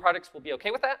 and some projects will be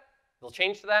OK with that, they'll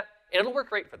change to that, and it'll work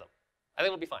great for them. I think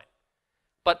it'll be fine.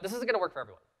 But this isn't going to work for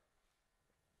everyone.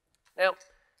 Now,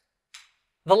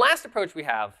 the last approach we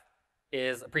have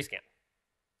is a pre-scan.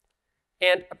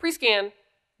 And a pre-scan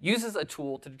uses a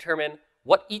tool to determine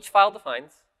what each file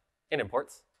defines and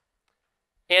imports.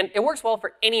 And it works well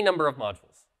for any number of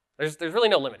modules. There's really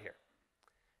no limit here.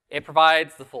 It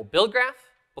provides the full build graph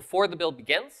before the build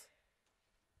begins.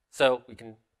 So we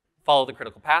can follow the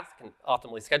critical path, can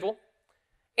optimally schedule.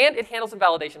 And it handles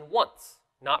invalidation once,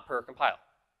 not per compile.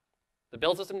 The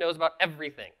build system knows about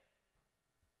everything.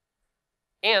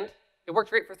 And it works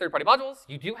great for third-party modules.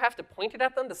 You do have to point it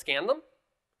at them to scan them.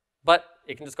 but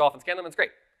it can just go off and scan them, and it's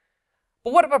great.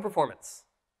 But what about performance?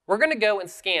 We're going to go and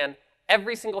scan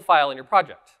every single file in your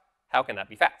project. How can that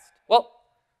be fast? Well,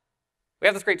 we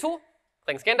have this great tool,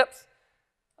 Clang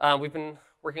ScanDeps. We've been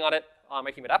working on it on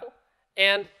my team at Apple.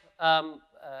 And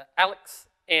Alex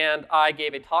and I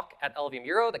gave a talk at LLVM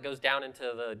Euro that goes down into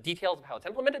the details of how it's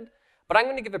implemented, but I'm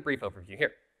going to give a brief overview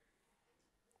here.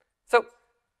 So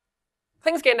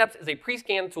Clang ScanDeps is a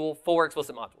pre-scan tool for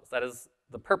explicit modules. That is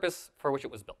the purpose for which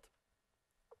it was built.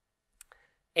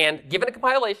 And given a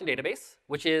compilation database,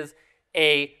 which is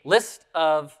a list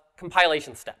of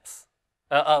compilation steps,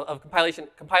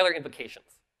 compiler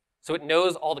invocations. So it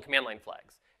knows all the command line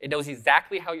flags. It knows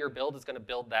exactly how your build is going to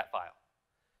build that file.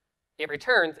 It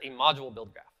returns a module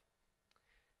build graph.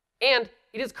 And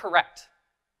it is correct.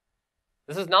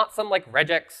 This is not some like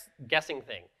regex guessing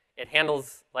thing. It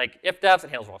handles like if-defs, it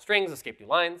handles raw strings, escape new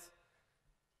lines.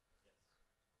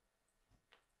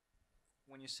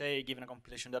 When you say given a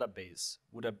compilation database,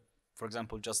 would, for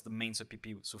example, just the main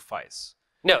Cpp suffice?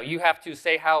 No, you have to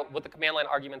say what the command line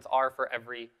arguments are for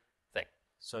every thing.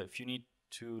 So if you need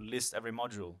to list every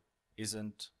module,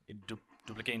 isn't it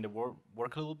duplicating the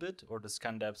work a little bit? Or the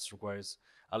ScanDeps requires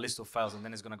a list of files and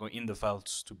then it's going to go in the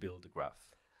files to build the graph?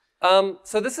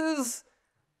 So this is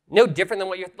no different than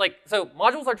what you like. So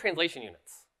modules are translation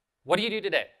units. What do you do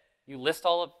today? You list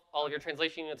all of your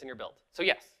translation units in your build. So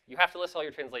yes, you have to list all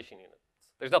your translation units.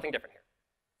 There's nothing different here.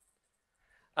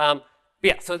 But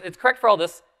yeah, so it's correct for all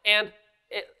this, and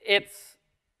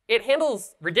it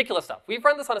handles ridiculous stuff. We've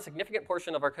run this on a significant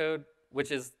portion of our code,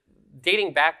 which is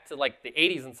dating back to like the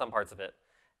 80s in some parts of it,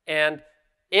 and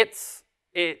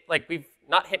like we've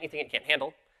not hit anything it can't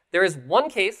handle. There is one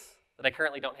case that we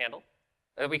currently don't handle,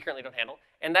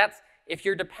 and that's if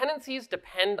your dependencies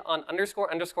depend on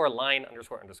 __ line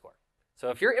 __. So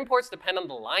if your imports depend on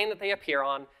the line that they appear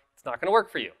on, it's not going to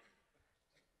work for you.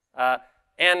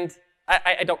 And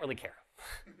I don't really care.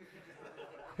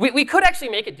 we could actually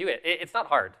make it do it. It's not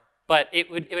hard, but it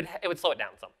would slow it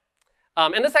down some.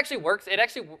 And this actually works.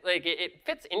 It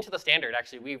fits into the standard,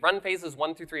 actually. We run phases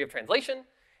 1 through 3 of translation,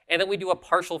 and then we do a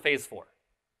partial phase 4.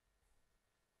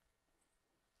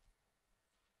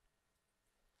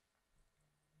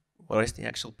 What is the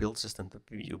actual build system that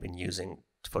you've been using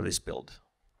for this build?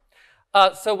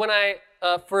 So when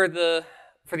for the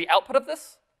output of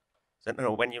this, So,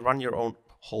 no, when you run your own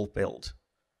whole build,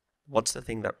 what's the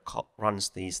thing that runs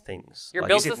these things? Your Like,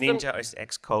 build is it system- Ninja, is it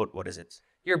Xcode, what is it?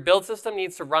 your build system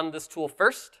needs to run this tool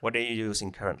first. What are you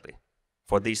using currently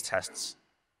for these tests?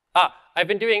 I've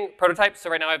been doing prototypes, so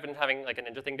right now I've been having like a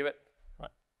Ninja thing do it.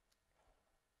 Right.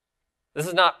 This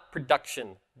is not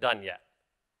production done yet.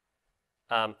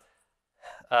 But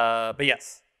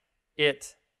yes, where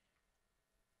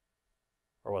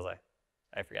was I?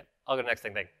 I forget. I'll go to the next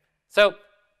thing. So,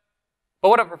 but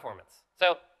what about performance?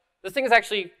 So this thing is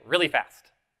actually really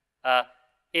fast.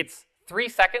 It's 3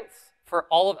 seconds for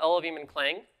all of LLVM and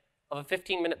Clang of a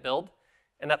 15-minute build,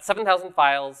 and that's 7,000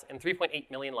 files and 3.8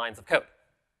 million lines of code.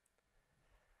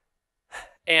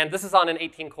 And this is on an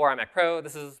 18-core iMac Pro.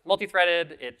 This is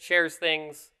multi-threaded. It shares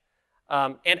things.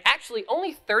 And actually,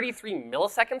 only 33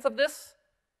 milliseconds of this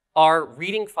are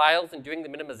reading files and doing the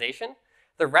minimization.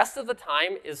 The rest of the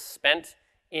time is spent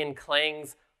in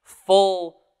Clang's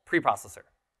full preprocessor.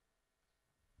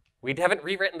 We haven't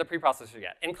rewritten the preprocessor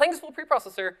yet. In Clang's full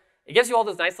preprocessor, it gives you all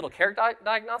those nice little character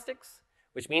diagnostics,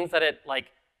 which means that it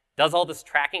like does all this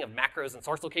tracking of macros and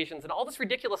source locations and all this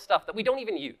ridiculous stuff that we don't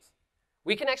even use.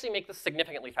 We can actually make this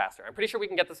significantly faster. I'm pretty sure we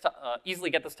can get this to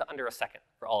easily get this to under a second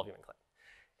for all of you in Clang.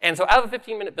 And so out of a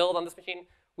 15-minute build on this machine,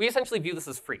 we essentially view this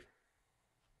as free.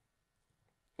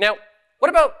 Now, what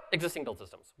about existing build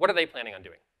systems? What are they planning on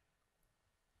doing?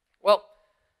 Well,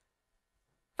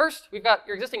 first, we've got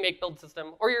your existing make build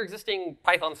system or your existing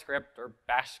Python script or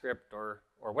Bash script or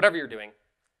whatever you're doing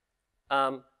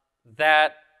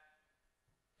that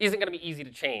isn't going to be easy to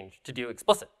change to do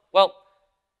explicit. Well,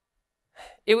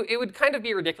 it would kind of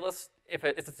be ridiculous if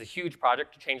it's a huge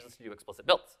project to change this to do explicit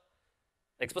builds.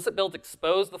 Explicit builds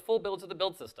expose the full build to the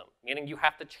build system, meaning you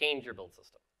have to change your build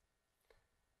system.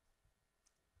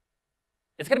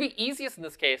 It's going to be easiest in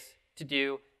this case to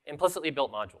do implicitly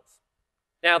built modules.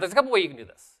 Now, there's a couple ways you can do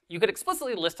this. You could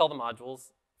explicitly list all the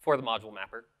modules for the module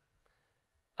mapper,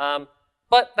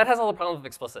 but that has all the problems of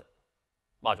explicit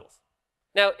modules.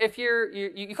 Now, if you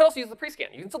could also use the pre-scan.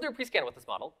 You can still do a pre-scan with this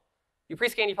model. You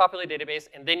pre-scan, you populate a database,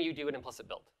 and then you do an implicit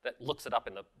build that looks it up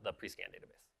in the pre-scan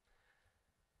database.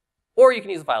 Or you can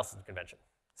use a file system convention.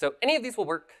 So any of these will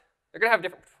work. They're going to have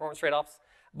different performance trade-offs.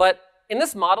 But in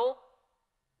this model,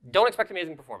 don't expect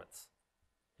amazing performance.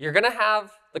 You're going to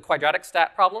have the quadratic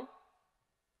stat problem,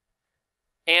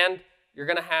 and you're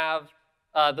going to have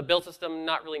the build system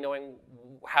not really knowing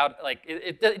how,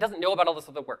 it doesn't know about all this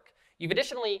other work. You've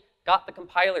additionally got the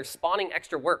compiler spawning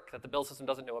extra work that the build system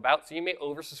doesn't know about, so you may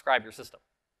oversubscribe your system.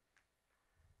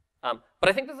 But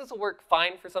I think this will work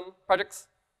fine for some projects.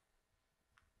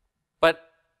 But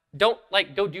don't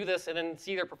go do this and then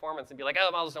see their performance and be like,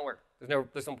 oh, modules don't work.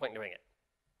 There's no point in doing it.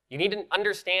 You need to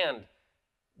understand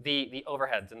the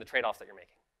overheads and the trade-offs that you're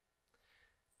making.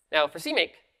 Now, for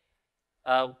CMake,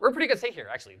 we're in pretty good state here,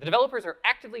 actually. The developers are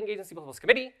actively engaged in C++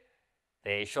 committee.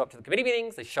 They show up to the committee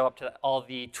meetings. They show up to all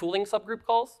the tooling subgroup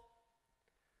calls.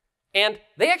 And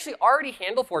they actually already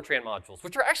handle Fortran modules,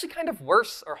 which are actually kind of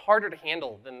worse or harder to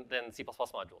handle than C++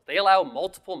 modules. They allow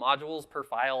multiple modules per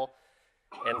file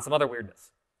and some other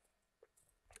weirdness.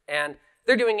 And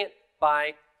they're doing it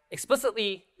by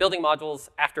explicitly building modules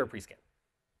after a pre-scan.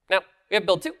 Now, we have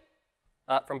build 2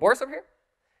 from Boris over here.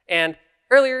 And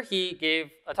earlier, he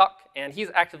gave a talk, and he's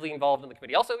actively involved in the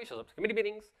committee also. He shows up to committee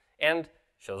meetings and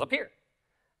shows up here.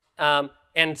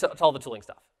 And to all the tooling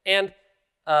stuff. And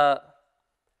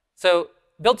so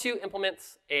build 2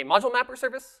 implements a module mapper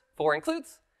service for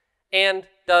includes and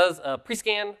does a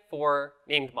pre-scan for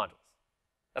named modules.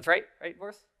 That's right,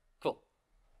 Boris? Cool.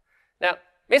 Now,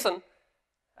 Mason,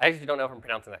 I actually don't know if I'm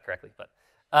pronouncing that correctly, but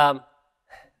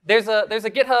there's a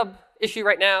GitHub issue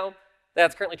right now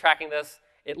that's currently tracking this.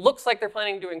 It looks like they're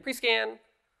planning on doing pre-scan.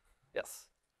 Yes.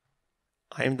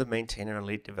 I am the maintainer and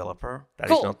lead developer. That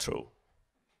Cool. is not true.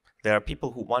 There are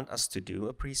people who want us to do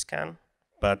a pre-scan,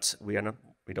 but we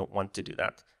don't want to do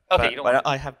that. Okay, but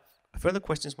I have further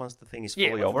questions once the thing is Yeah,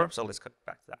 fully let's over, so let's cut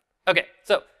back to that. Okay,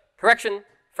 so correction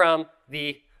from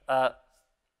the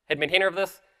head maintainer of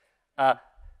this.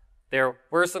 There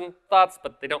were some thoughts,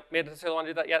 but they don't necessarily want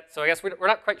to do that yet. So I guess we're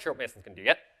not quite sure what Mason's going to do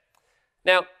yet.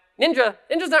 Now,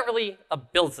 Ninja's not really a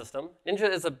build system. Ninja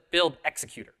is a build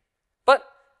executor. But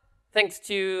thanks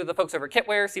to the folks over at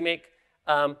Kitware,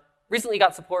 CMake recently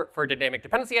got support for dynamic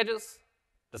dependency edges,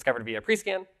 discovered via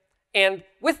pre-scan. And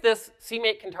with this,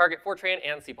 CMake can target Fortran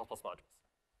and C++ modules.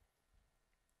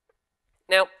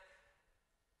 Now,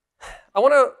 I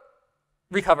want to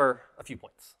recover a few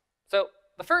points. So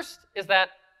the first is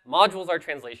that modules are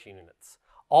translation units.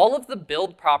 All of the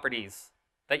build properties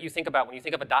that you think about when you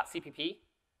think of a .cpp,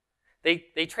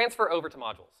 they transfer over to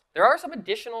modules. There are some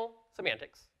additional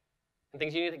semantics and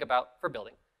things you need to think about for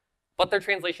building, but they're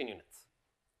translation units.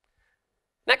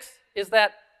 Next is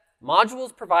that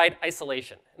modules provide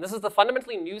isolation. And this is the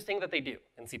fundamentally new thing that they do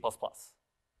in C++.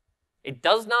 It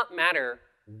does not matter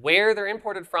where they're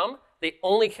imported from. They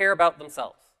only care about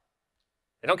themselves.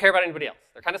 They don't care about anybody else.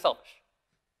 They're kind of selfish.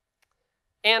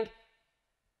 And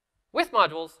with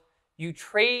modules, you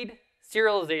trade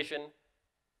serialization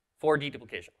for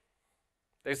deduplication.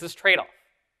 There's this trade-off.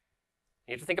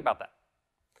 You have to think about that.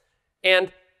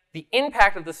 And the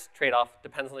impact of this trade-off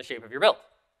depends on the shape of your build.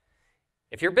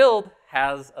 If your build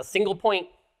has a single point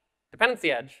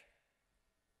dependency edge,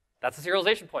 that's a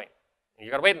serialization point, and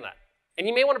you gotta wait on that. And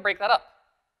you may want to break that up.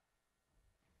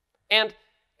 And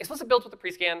explicit builds with the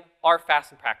pre-scan are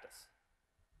fast in practice.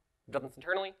 We've done this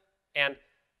internally, and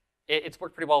it's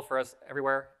worked pretty well for us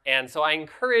everywhere. And so I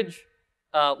encourage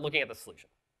looking at the solution.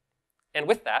 And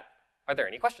with that, are there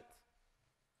any questions?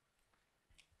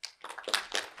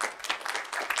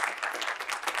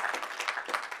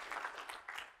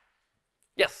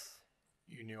 Yes.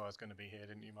 You knew I was going to be here,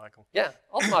 didn't you, Michael? Yeah,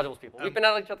 all the modules people. We've been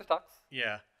at each other's talks.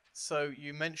 Yeah. So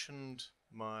you mentioned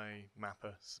my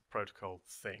mapper protocol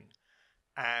thing,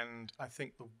 and I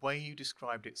think the way you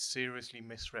described it seriously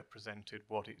misrepresented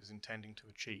what it is intending to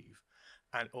achieve,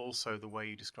 and also the way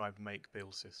you described make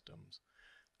build systems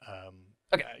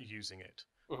using it.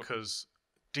 Because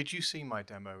did you see my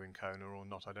demo in Kona or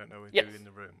not? I don't know if you were in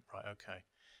the room. Right, okay.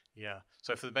 Yeah.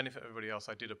 So for the benefit of everybody else,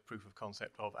 I did a proof of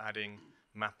concept of adding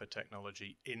mapper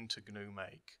technology into GNU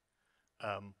Make.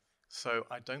 So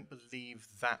I don't believe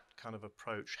that kind of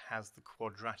approach has the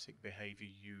quadratic behavior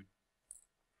you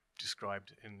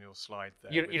described in your slide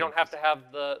there. You don't have to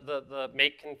have the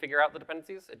make can figure out the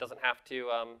dependencies? It doesn't have to,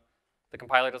 the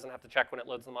compiler doesn't have to check when it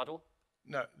loads the module?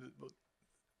 No,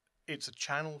 it's a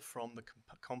channel from the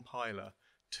compiler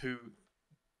to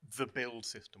the build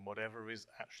system, whatever is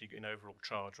actually in overall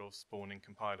charge of spawning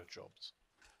compiler jobs,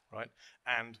 right?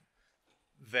 And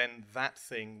then that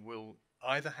thing will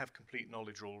either have complete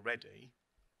knowledge already,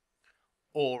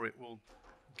 or it will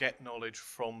get knowledge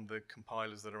from the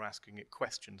compilers that are asking it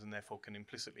questions and therefore can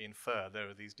implicitly infer there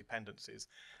are these dependencies.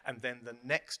 And then the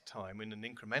next time in an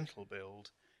incremental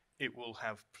build, it will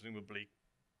have presumably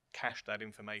cached that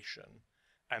information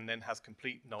and then has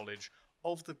complete knowledge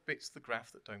of the bits of the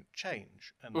graph that don't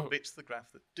change. And the bits of the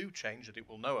graph that do change, that it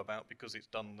will know about because it's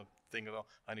done the thing of, oh,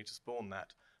 I need to spawn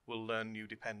that, will learn new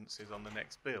dependencies on the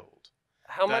next build.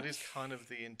 That is kind of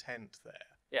the intent there.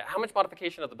 Yeah, how much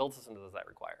modification of the build system does that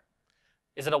require?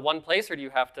 Is it a one place, or do you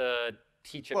have to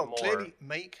teach it more? Well, clearly,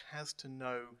 make has to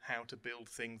know how to build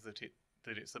things that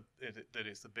it's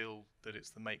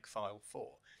the make file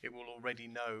for. It will already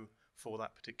know for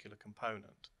that particular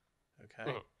component.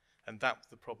 Okay, and that's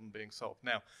the problem being solved.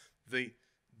 Now, the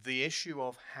issue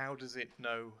of how does it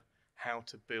know how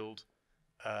to build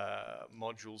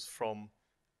modules from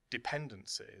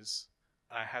dependencies,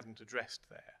 I hadn't addressed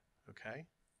there. Okay,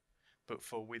 but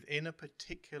for within a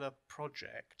particular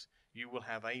project, you will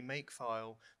have a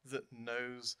makefile that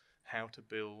knows how to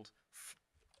build.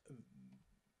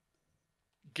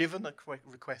 Given a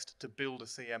request to build a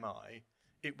CMI,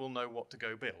 it will know what to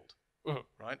go build.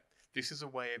 Right? This is a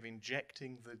way of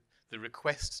injecting the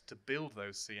request to build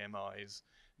those CMIs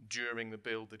during the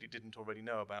build that it didn't already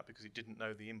know about because it didn't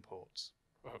know the imports.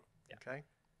 Yeah. Okay.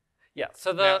 Yeah.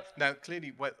 So now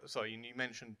clearly, sorry, you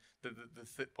mentioned that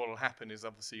what will happen is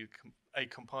obviously a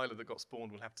compiler that got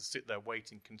spawned will have to sit there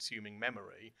waiting, consuming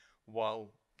memory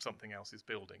while something else is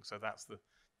building. So that's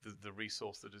the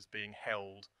resource that is being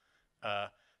held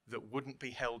that wouldn't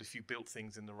be held if you built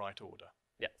things in the right order.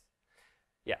 Yes.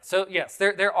 Yeah. So yes,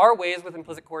 there are ways with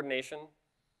implicit coordination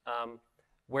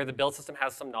where the build system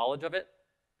has some knowledge of it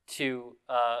to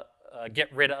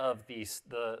get rid of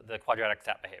the quadratic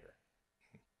stat behavior.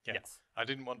 Yeah. Yes. I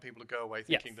didn't want people to go away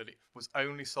thinking that it was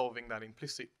only solving that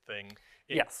implicit thing.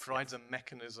 It provides a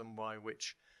mechanism by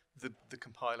which the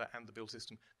compiler and the build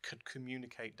system could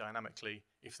communicate dynamically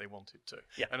if they wanted to.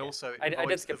 Yeah, and also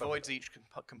it avoids each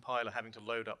compiler having to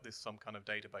load up some kind of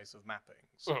database of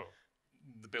mappings.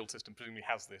 The build system presumably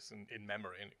has this in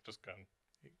memory, and it just can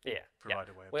provide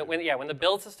a way of when the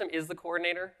build system is the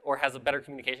coordinator or has a better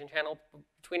communication channel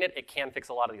between it, it can fix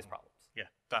a lot of these problems. Yeah,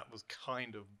 that was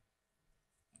kind of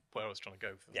where I was trying to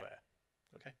go for there.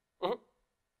 Okay.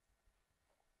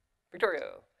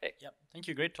 Victorio, hey. Yep, thank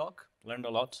you. Great talk. Learned a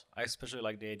lot. I especially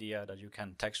like the idea that you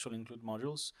can textually include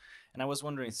modules. And I was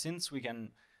wondering, since we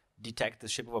can detect the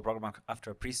shape of a program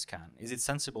after a pre-scan, is it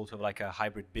sensible to have like a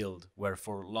hybrid build where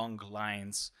for long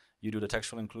lines you do the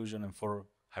textual inclusion and for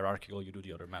hierarchical you do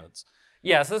the other methods?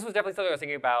 Yeah, so this was definitely something I was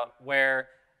thinking about where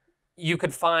you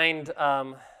could find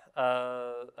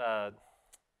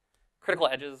critical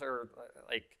edges or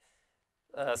like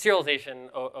serialization,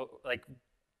 like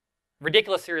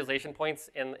ridiculous serialization points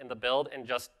in the build and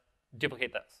just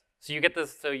duplicate those. So you get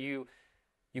this, so you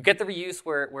get the reuse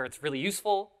where it's really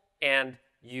useful, and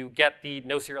you get the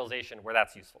no serialization where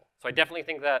that's useful. So I definitely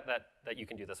think that you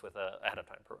can do this with a ahead of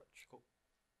time approach. Cool.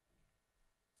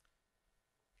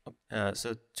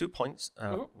 So 2 points.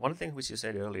 One thing which you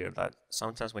said earlier, that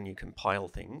sometimes when you compile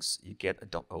things, you get a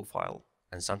 .o file,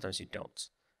 and sometimes you don't.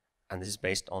 And this is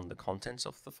based on the contents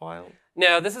of the file?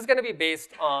 No, this is going to be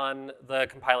based on the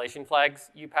compilation flags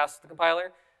you pass to the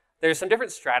compiler. There's some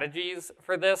different strategies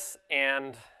for this,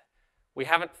 and we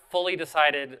haven't fully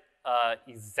decided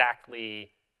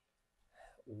exactly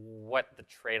what the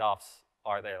trade-offs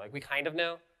are there. Like, we kind of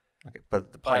know. Okay,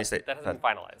 but the point is that hasn't been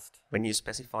finalized. When you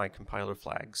specify compiler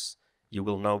flags, you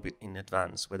will know in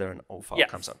advance whether an O file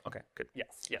comes up. Okay, good.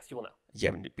 Yes, you will know.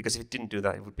 Yeah, because if it didn't do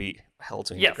that, it would be hell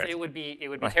to integrate. Yes, it would be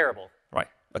terrible. Right.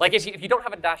 Okay. Like if you don't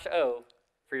have a -o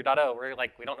for your .o, we're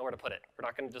like, we don't know where to put it. We're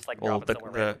not going to just like drop it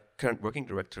somewhere. The current working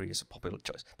directory is a popular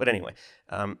choice. But anyway,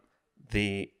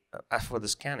 as for the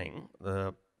scanning,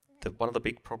 one of the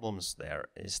big problems there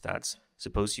is that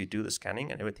suppose you do the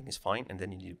scanning and everything is fine, and then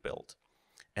you need to build.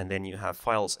 And then you have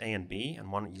files A and B,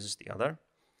 and one uses the other.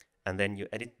 And then you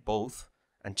edit both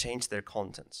and change their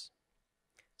contents.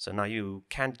 So now you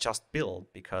can't just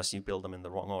build because you build them in the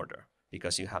wrong order,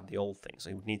 because you have the old thing. So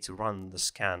you need to run the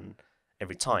scan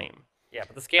every time. Yeah,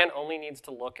 but the scan only needs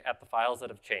to look at the files that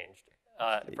have changed.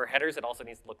 For headers, it also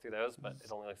needs to look through those, but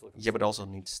it only likes to look through but also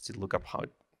needs to look up how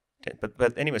it did.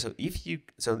 But anyway,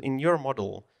 so in your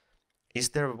model, is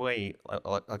there a way,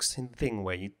 like same thing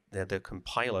where the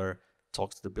compiler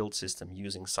talks to the build system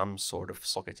using some sort of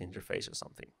socket interface or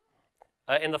something?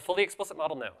 In the fully explicit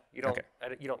model, no. You don't. Okay.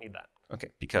 You don't need that.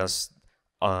 Okay, because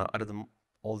out of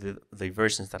all the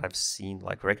versions that I've seen,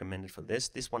 like recommended for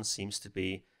this one seems to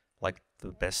be like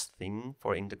the best thing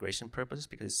for integration purposes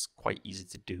because it's quite easy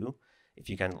to do. If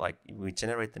you can, like, we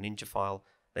generate the Ninja file,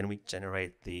 then we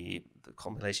generate the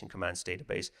compilation commands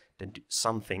database, then do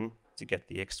something to get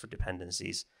the extra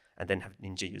dependencies, and then have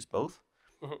Ninja use both.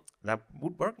 That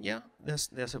would work. Yeah,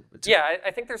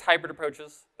 I think there's hybrid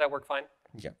approaches that work fine.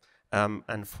 Yeah.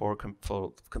 And for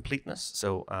completeness,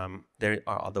 so there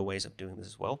are other ways of doing this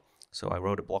as well. So I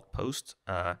wrote a blog post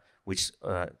which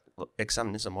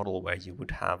examines a model where you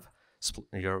would have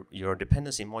your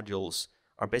dependency modules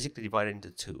are basically divided into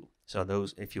two. So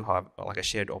those, if you have like a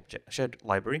shared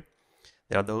library,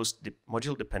 there are those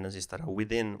module dependencies that are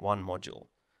within one module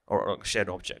or a shared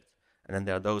object, and then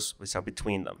there are those which are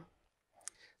between them.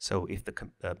 So if the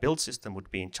build system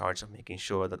would be in charge of making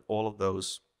sure that all of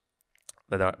those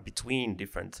that are between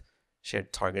different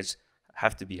shared targets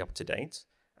have to be up to date,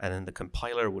 and then the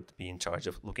compiler would be in charge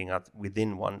of looking at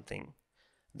within one thing,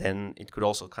 then it could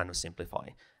also kind of simplify.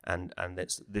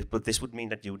 But this would mean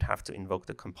that you would have to invoke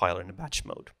the compiler in a batch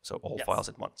mode, so all files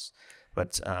at once.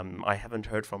 But I haven't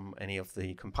heard from any of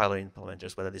the compiler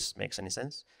implementers whether this makes any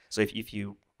sense. So if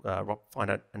you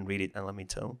find out and read it and let me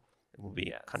know, it will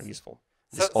be kind of useful.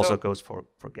 This also goes for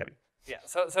Gabby. Yeah.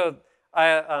 So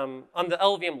I on the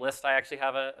LLVM list, I actually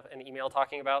have an email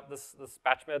talking about this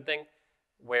batch mode thing,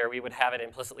 where we would have it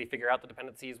implicitly figure out the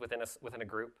dependencies within a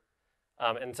group.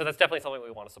 And so that's definitely something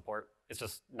we want to support. It's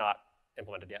just not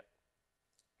implemented yet.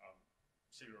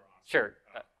 Sure.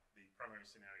 The primary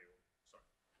scenario,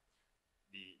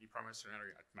 the primary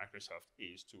scenario at Microsoft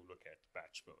is to look at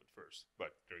batch mode first,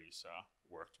 but there is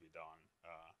work to be done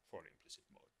for the implicit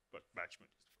mode. But batch mode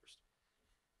is the first.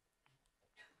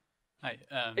 Hi.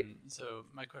 So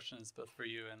my question is both for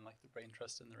you and like the brain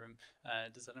trust in the room.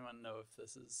 Does anyone know if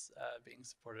this is being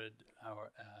supported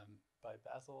by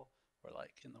Bazel or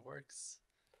like in the works?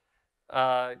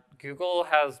 Google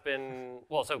has been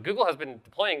Google has been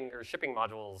deploying or shipping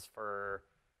modules for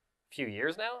a few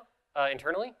years now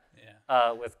internally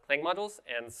with Clang modules,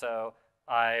 and so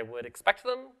I would expect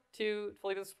them to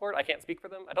fully support. I can't speak for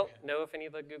them. I don't know if any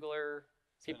of the Googler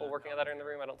people working on that are in the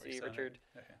room. I don't see Richard.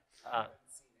 Okay. I haven't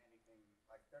seen anything,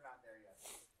 like they're not there yet.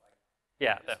 Like,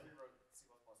 Yeah. we wrote C++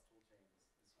 tool chains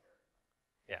this year.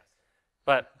 Yeah.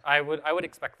 But I would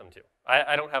expect them to.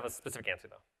 I don't have a specific answer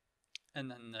though. And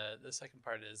then the second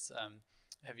part is,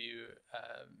 have you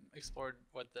explored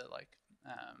what the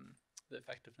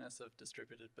effectiveness of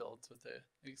distributed builds with the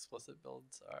explicit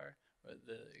builds are, or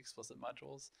the explicit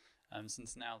modules?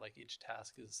 Since now like each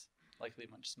task is likely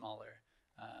much smaller.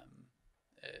 I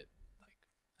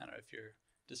don't know, if you're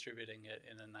distributing it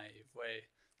in a naive way,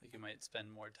 like you might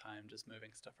spend more time just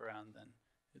moving stuff around than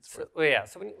it's worth. Well, yeah.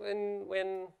 So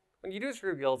when you do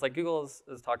distributed builds, like Google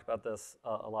has talked about this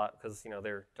a lot because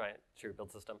their giant distributed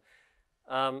build system.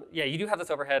 Yeah, you do have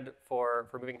this overhead for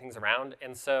moving things around,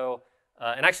 and so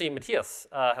and actually Matthias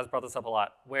has brought this up a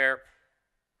lot, where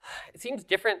it seems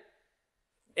different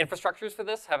infrastructures for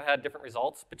this have had different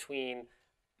results between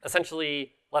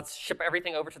essentially let's ship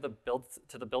everything over to the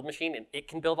build machine and it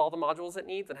can build all the modules it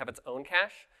needs and have its own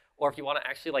cache, or if you want to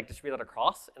actually like distribute that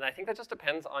across. And I think that just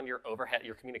depends on your overhead,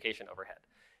 your communication overhead.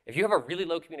 If you have a really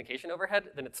low communication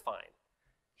overhead, then it's fine.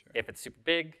 Sure. If it's super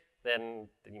big, then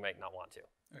you might not want to.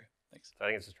 Okay, thanks. So I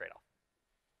think it's just a trade-off.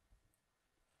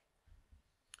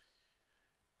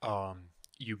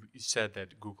 You said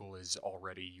that Google is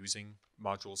already using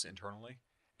modules internally,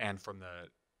 and from the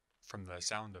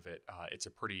sound of it, it's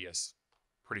a pretty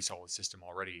solid system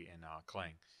already in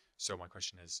Clang. So my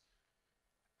question is,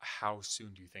 how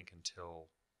soon do you think until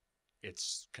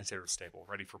it's considered stable,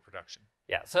 ready for production?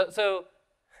 Yeah. So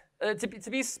to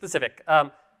be specific,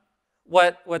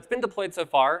 what's been deployed so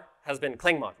far has been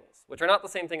Clang modules, which are not the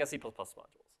same thing as C++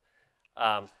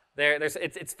 modules.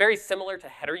 It's very similar to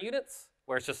header units,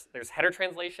 where it's just there's header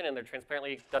translation and they're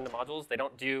transparently done to modules. They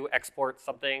don't do export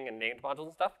something and named modules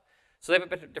and stuff. So they have a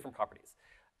bit of different properties.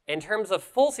 In terms of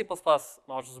full C++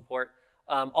 module support,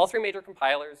 all three major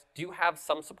compilers do have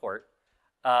some support,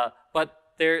 but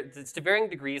it's to varying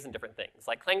degrees in different things.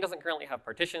 Like Clang doesn't currently have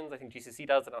partitions. I think GCC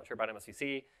does. I'm not sure about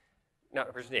MSVC. No,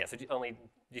 yeah, so only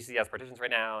GCC has partitions right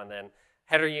now. And then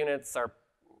header units are,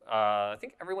 I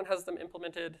think everyone has them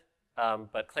implemented.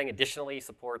 But Clang additionally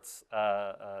supports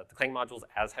the Clang modules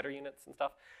as header units and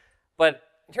stuff. But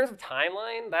in terms of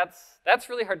timeline, that's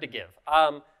really hard to give.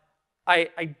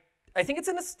 I think it's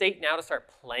in a state now to start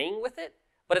playing with it,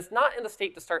 but it's not in the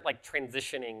state to start like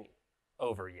transitioning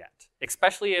over yet,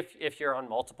 especially if you're on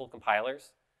multiple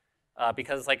compilers,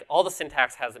 because like all the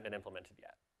syntax hasn't been implemented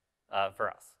yet for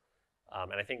us.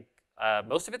 And I think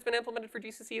most of it's been implemented for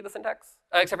GCC, the syntax,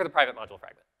 except for the private module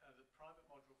fragment. The private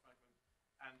module fragment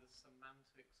and the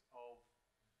semantics of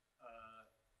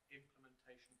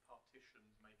implementation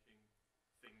partitions making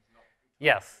things not.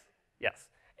 Yes.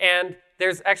 And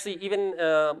there's actually even,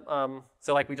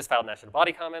 so like we just filed national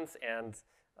body comments and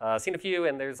seen a few,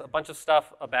 and there's a bunch of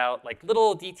stuff about like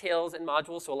little details in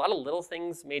modules. So a lot of little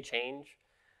things may change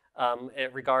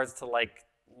in regards to like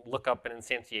lookup and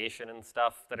instantiation and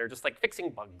stuff that are just like fixing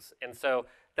bugs. And so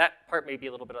that part may be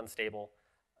a little bit unstable.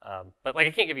 But like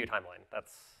I can't give you a timeline.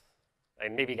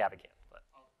 Maybe Gabby can. But.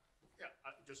 Yeah,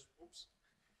 I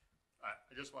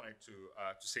just wanted to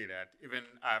say that even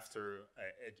after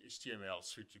HTML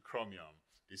switched to Chromium,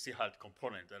 they still had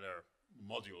components that are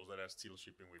modules that are still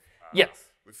shipping with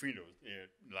Windows,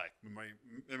 like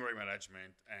memory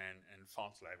management and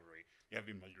font library. They have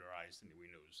been modularized in the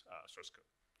Windows source code.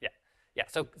 Yeah.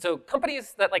 So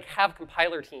companies that like have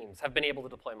compiler teams have been able to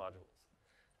deploy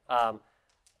modules,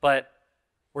 but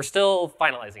we're still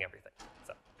finalizing everything.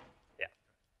 So yeah.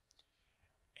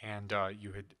 And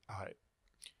you had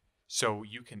so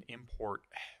you can import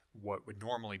what would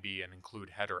normally be an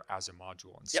include header as a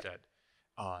module instead.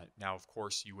 Now, of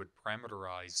course, you would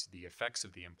parameterize the effects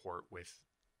of the import with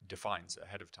defines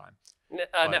ahead of time.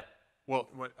 No. Well,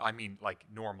 what I mean, like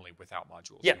normally without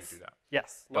modules, Yes. you would do that.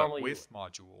 Yes. But Normally with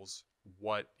modules,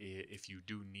 what if you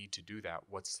do need to do that?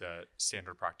 What's the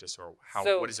standard practice, or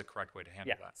what is the correct way to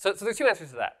handle that? So there's two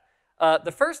answers to that.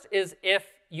 The first is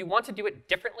if you want to do it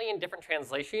differently in different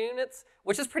translation units,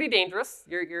 which is pretty dangerous.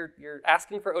 You're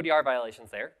asking for ODR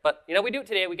violations there. But we do it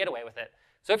today. We get away with it.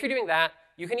 So if you're doing that,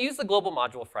 you can use the global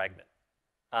module fragment.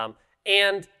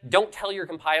 And don't tell your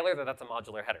compiler that that's a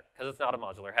modular header, because it's not a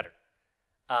modular header.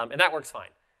 And that works fine.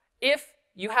 If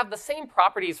you have the same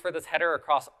properties for this header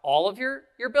across all of your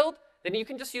build, then you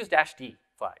can just use -d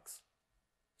flags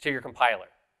to your compiler.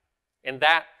 And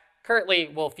that currently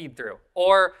will feed through.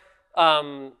 Or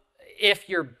if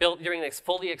you're doing this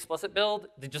fully explicit build,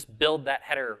 to just build that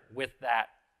header with that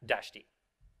 -d.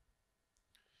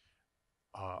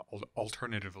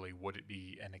 Alternatively, would it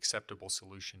be an acceptable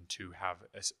solution to have,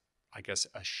 I guess,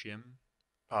 a shim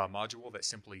module that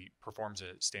simply performs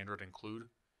a standard include,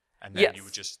 and then you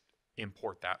would just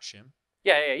import that shim?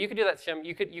 Yeah, you could do that shim.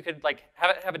 You could like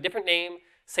have a different name,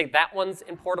 say that one's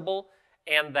importable,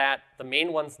 and that the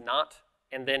main one's not,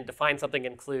 and then define something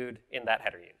include in that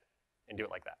header unit, and do it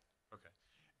like that. Okay.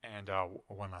 And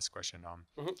one last question.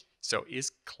 So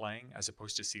is Clang as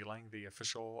opposed to Clang the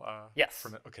official? Yes.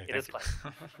 Okay. It is Clang.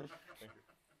 Thank you.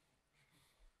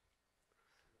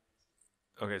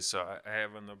 Okay, so I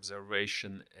have an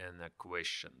observation and a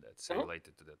question that's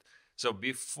related to that. So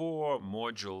before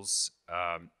modules,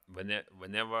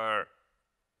 whenever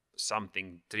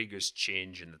something triggers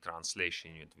change in the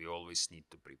translation unit, we always need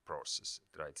to pre-process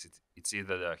it, right? It's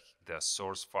either the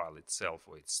source file itself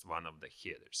or it's one of the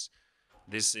headers.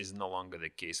 This is no longer the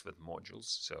case with modules.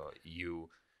 So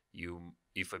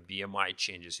if a BMI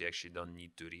changes, you actually don't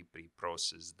need to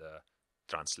pre-process the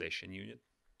translation unit.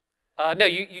 No,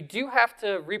 you do have to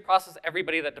reprocess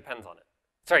everybody that depends on it.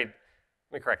 Sorry,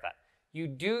 let me correct that. You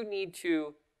do need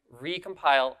to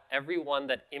recompile everyone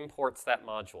that imports that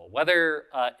module,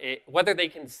 whether they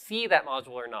can see that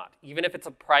module or not, even if it's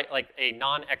a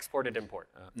non-exported import.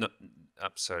 No,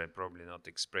 I'm sorry, probably not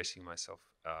expressing myself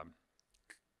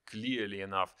clearly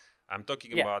enough. I'm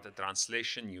talking about a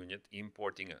translation unit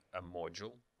importing a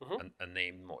module, a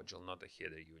named module, not a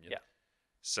header unit. Yeah.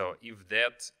 So if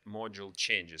that module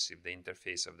changes, if the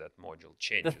interface of that module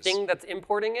changes, the thing that's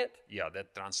importing it? Yeah,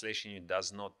 that translation unit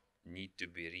does not need to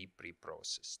be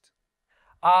pre-processed.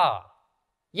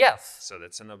 Yes. So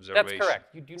that's an observation. That's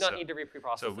correct. You do not need to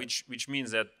pre-process it. Which means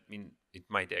that it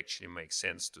might actually make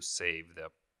sense to save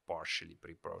the partially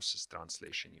pre-processed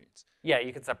translation units. Yeah,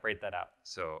 you can separate that out.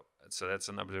 So that's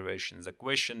an observation. The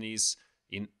question is,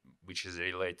 which is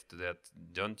related to that,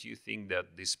 don't you think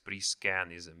that this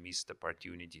pre-scan is a missed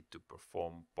opportunity to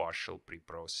perform partial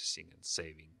pre-processing and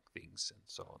saving things and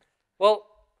so on? Well,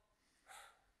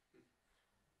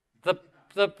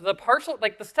 the partial,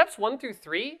 like the steps 1 through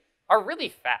 3 are really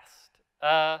fast.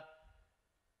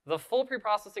 The full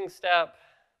pre-processing step,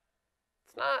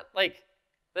 it's not like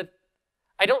that.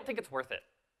 I don't think it's worth it.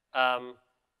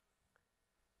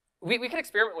 We could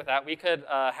experiment with that. We could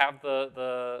have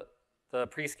the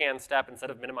pre-scan step, instead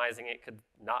of minimizing it, could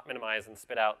not minimize and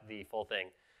spit out the full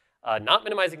thing. Not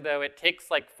minimizing, though, it takes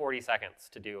like 40 seconds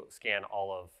to scan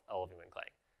all of LLVM and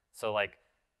Clang. So like,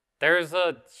 there's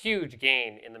a huge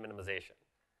gain in the minimization.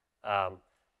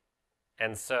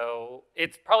 And so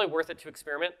it's probably worth it to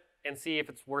experiment and see if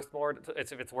it's worth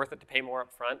it to pay more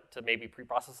up front to maybe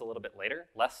pre-process a little bit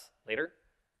less later.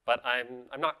 But I'm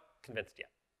not convinced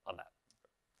yet on that.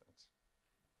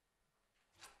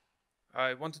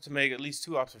 I wanted to make at least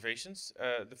 2 observations.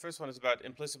 The first one is about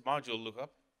implicit module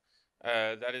lookup.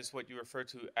 That is what you refer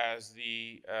to as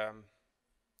the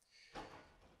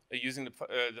using the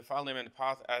file name and the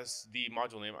path as the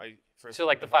module name. So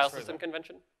like the file system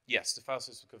convention? Yes, the file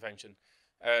system convention.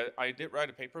 I did write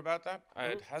a paper about that.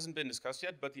 It hasn't been discussed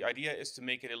yet, but the idea is to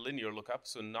make it a linear lookup,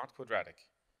 so not quadratic.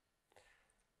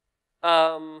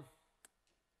 How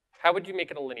would you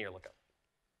make it a linear lookup?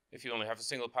 If you only have a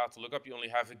single path to look up, you only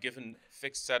have a given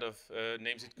fixed set of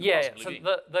names it could Yeah, possibly be.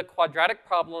 so the quadratic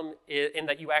problem is in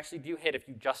that you actually do hit if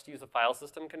you just use a file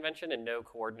system convention and no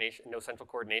coordination, no central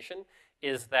coordination,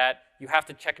 is that you have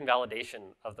to check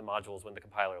invalidation of the modules when the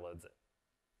compiler loads it.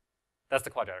 That's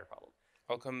the quadratic problem.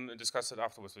 I'll come and discuss it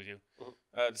afterwards with you.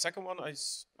 The second one,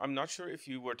 I'm not sure if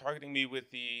you were targeting me with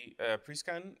the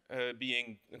pre-scan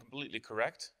being completely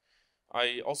correct.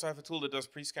 I also have a tool that does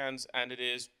pre-scans, and it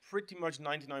is pretty much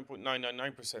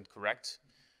 99.999% correct,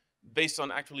 based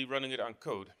on actually running it on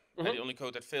code. And the only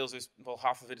code that fails is, well,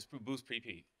 half of it is boost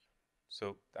pre-p.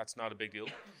 So that's not a big deal.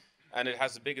 And it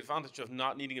has the big advantage of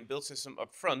not needing a build system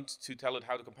up front to tell it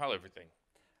how to compile everything.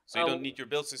 So you don't need your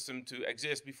build system to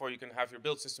exist before you can have your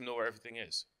build system know where everything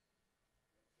is.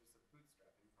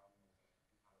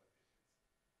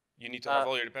 You need to have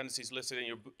all your dependencies listed in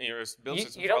your build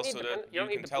system file so that you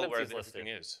can tell where everything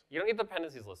is. You don't need the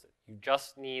dependencies listed. You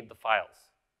just need the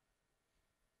files.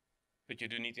 But you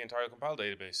do need the entire compile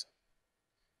database,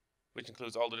 which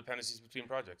includes all the dependencies between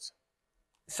projects.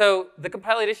 So the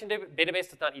compilation database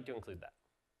does not need to include that.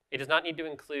 It does not need to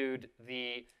include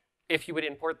the, if you would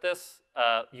import this,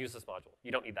 use this module.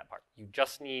 You don't need that part. You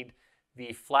just need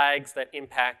the flags that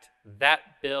impact that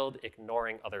build,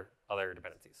 ignoring other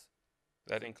dependencies.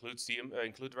 That includes the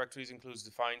include directories, includes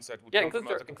defines that would come from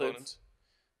other components.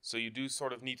 So you do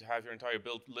sort of need to have your entire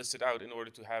build listed out in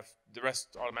order to have the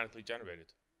rest automatically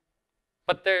generated.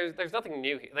 But there's nothing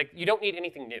new here. Like, you don't need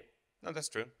anything new. No, that's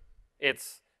true.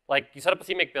 It's like you set up a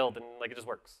CMake build and like it just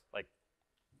works. Like,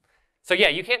 so yeah,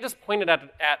 you can't just point it at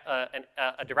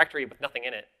a directory with nothing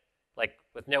in it, like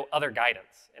with no other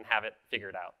guidance, and have it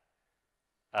figured out.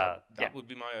 That would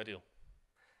be my ideal.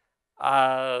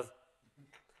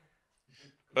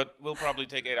 But we'll probably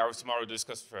take 8 hours tomorrow to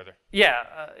discuss it further. Yeah,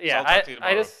 So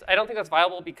I don't think that's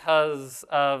viable because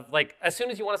of like as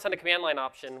soon as you want to send a command line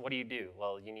option, what do you do?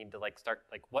 Well, you need to like start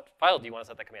like what file do you want to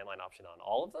set that command line option on?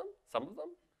 All of them? Some of them?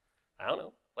 I don't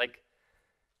know. Like,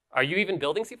 are you even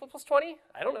building C++20?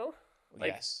 I don't know.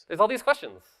 Like, yes. There's all these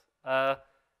questions,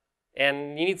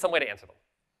 and you need some way to answer them.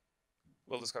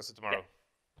 We'll discuss it tomorrow. Yeah.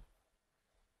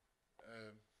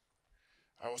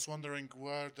 I was wondering,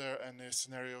 were there any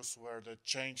scenarios where the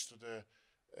change to the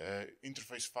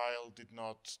interface file did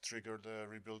not trigger the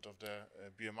rebuild of the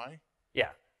BMI? Yeah,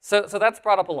 so that's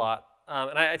brought up a lot,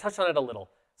 and I touched on it a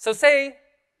little. So say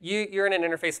you're in an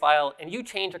interface file and you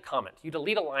change a comment. You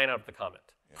delete a line out of the comment.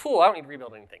 Yeah. Cool, I don't need to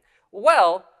rebuild anything.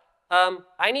 Well,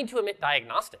 I need to emit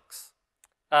diagnostics.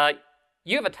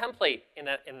 You have a template in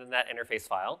that interface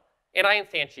file, and I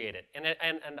instantiate it, and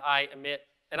I emit,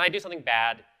 and I do something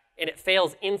bad, and it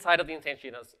fails inside of the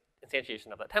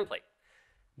instantiation of that template.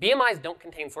 BMIs don't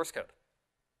contain source code.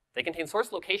 They contain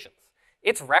source locations.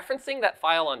 It's referencing that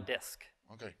file on disk.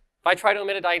 Okay. If I try to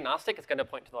omit a diagnostic, it's going to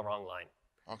point to the wrong line.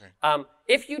 Okay.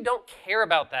 If you don't care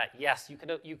about that, yes, you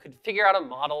could figure out a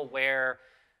model where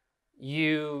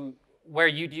you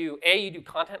do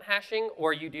content hashing,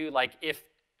 or you do like if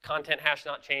content hash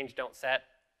not changed, don't set,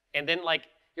 and then like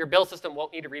your build system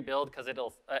won't need to rebuild because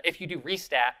it'll if you do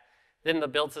restat, then the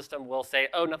build system will say,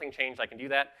 oh, nothing changed, I can do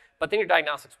that. But then your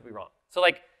diagnostics will be wrong. So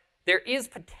like, there is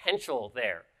potential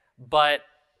there, but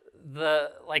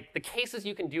the cases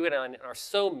you can do it on are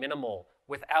so minimal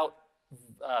without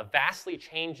vastly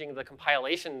changing the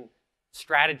compilation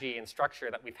strategy and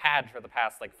structure that we've had for the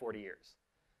past like 40 years.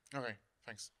 Okay,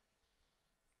 thanks.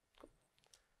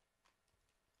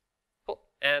 Cool,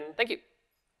 and thank you.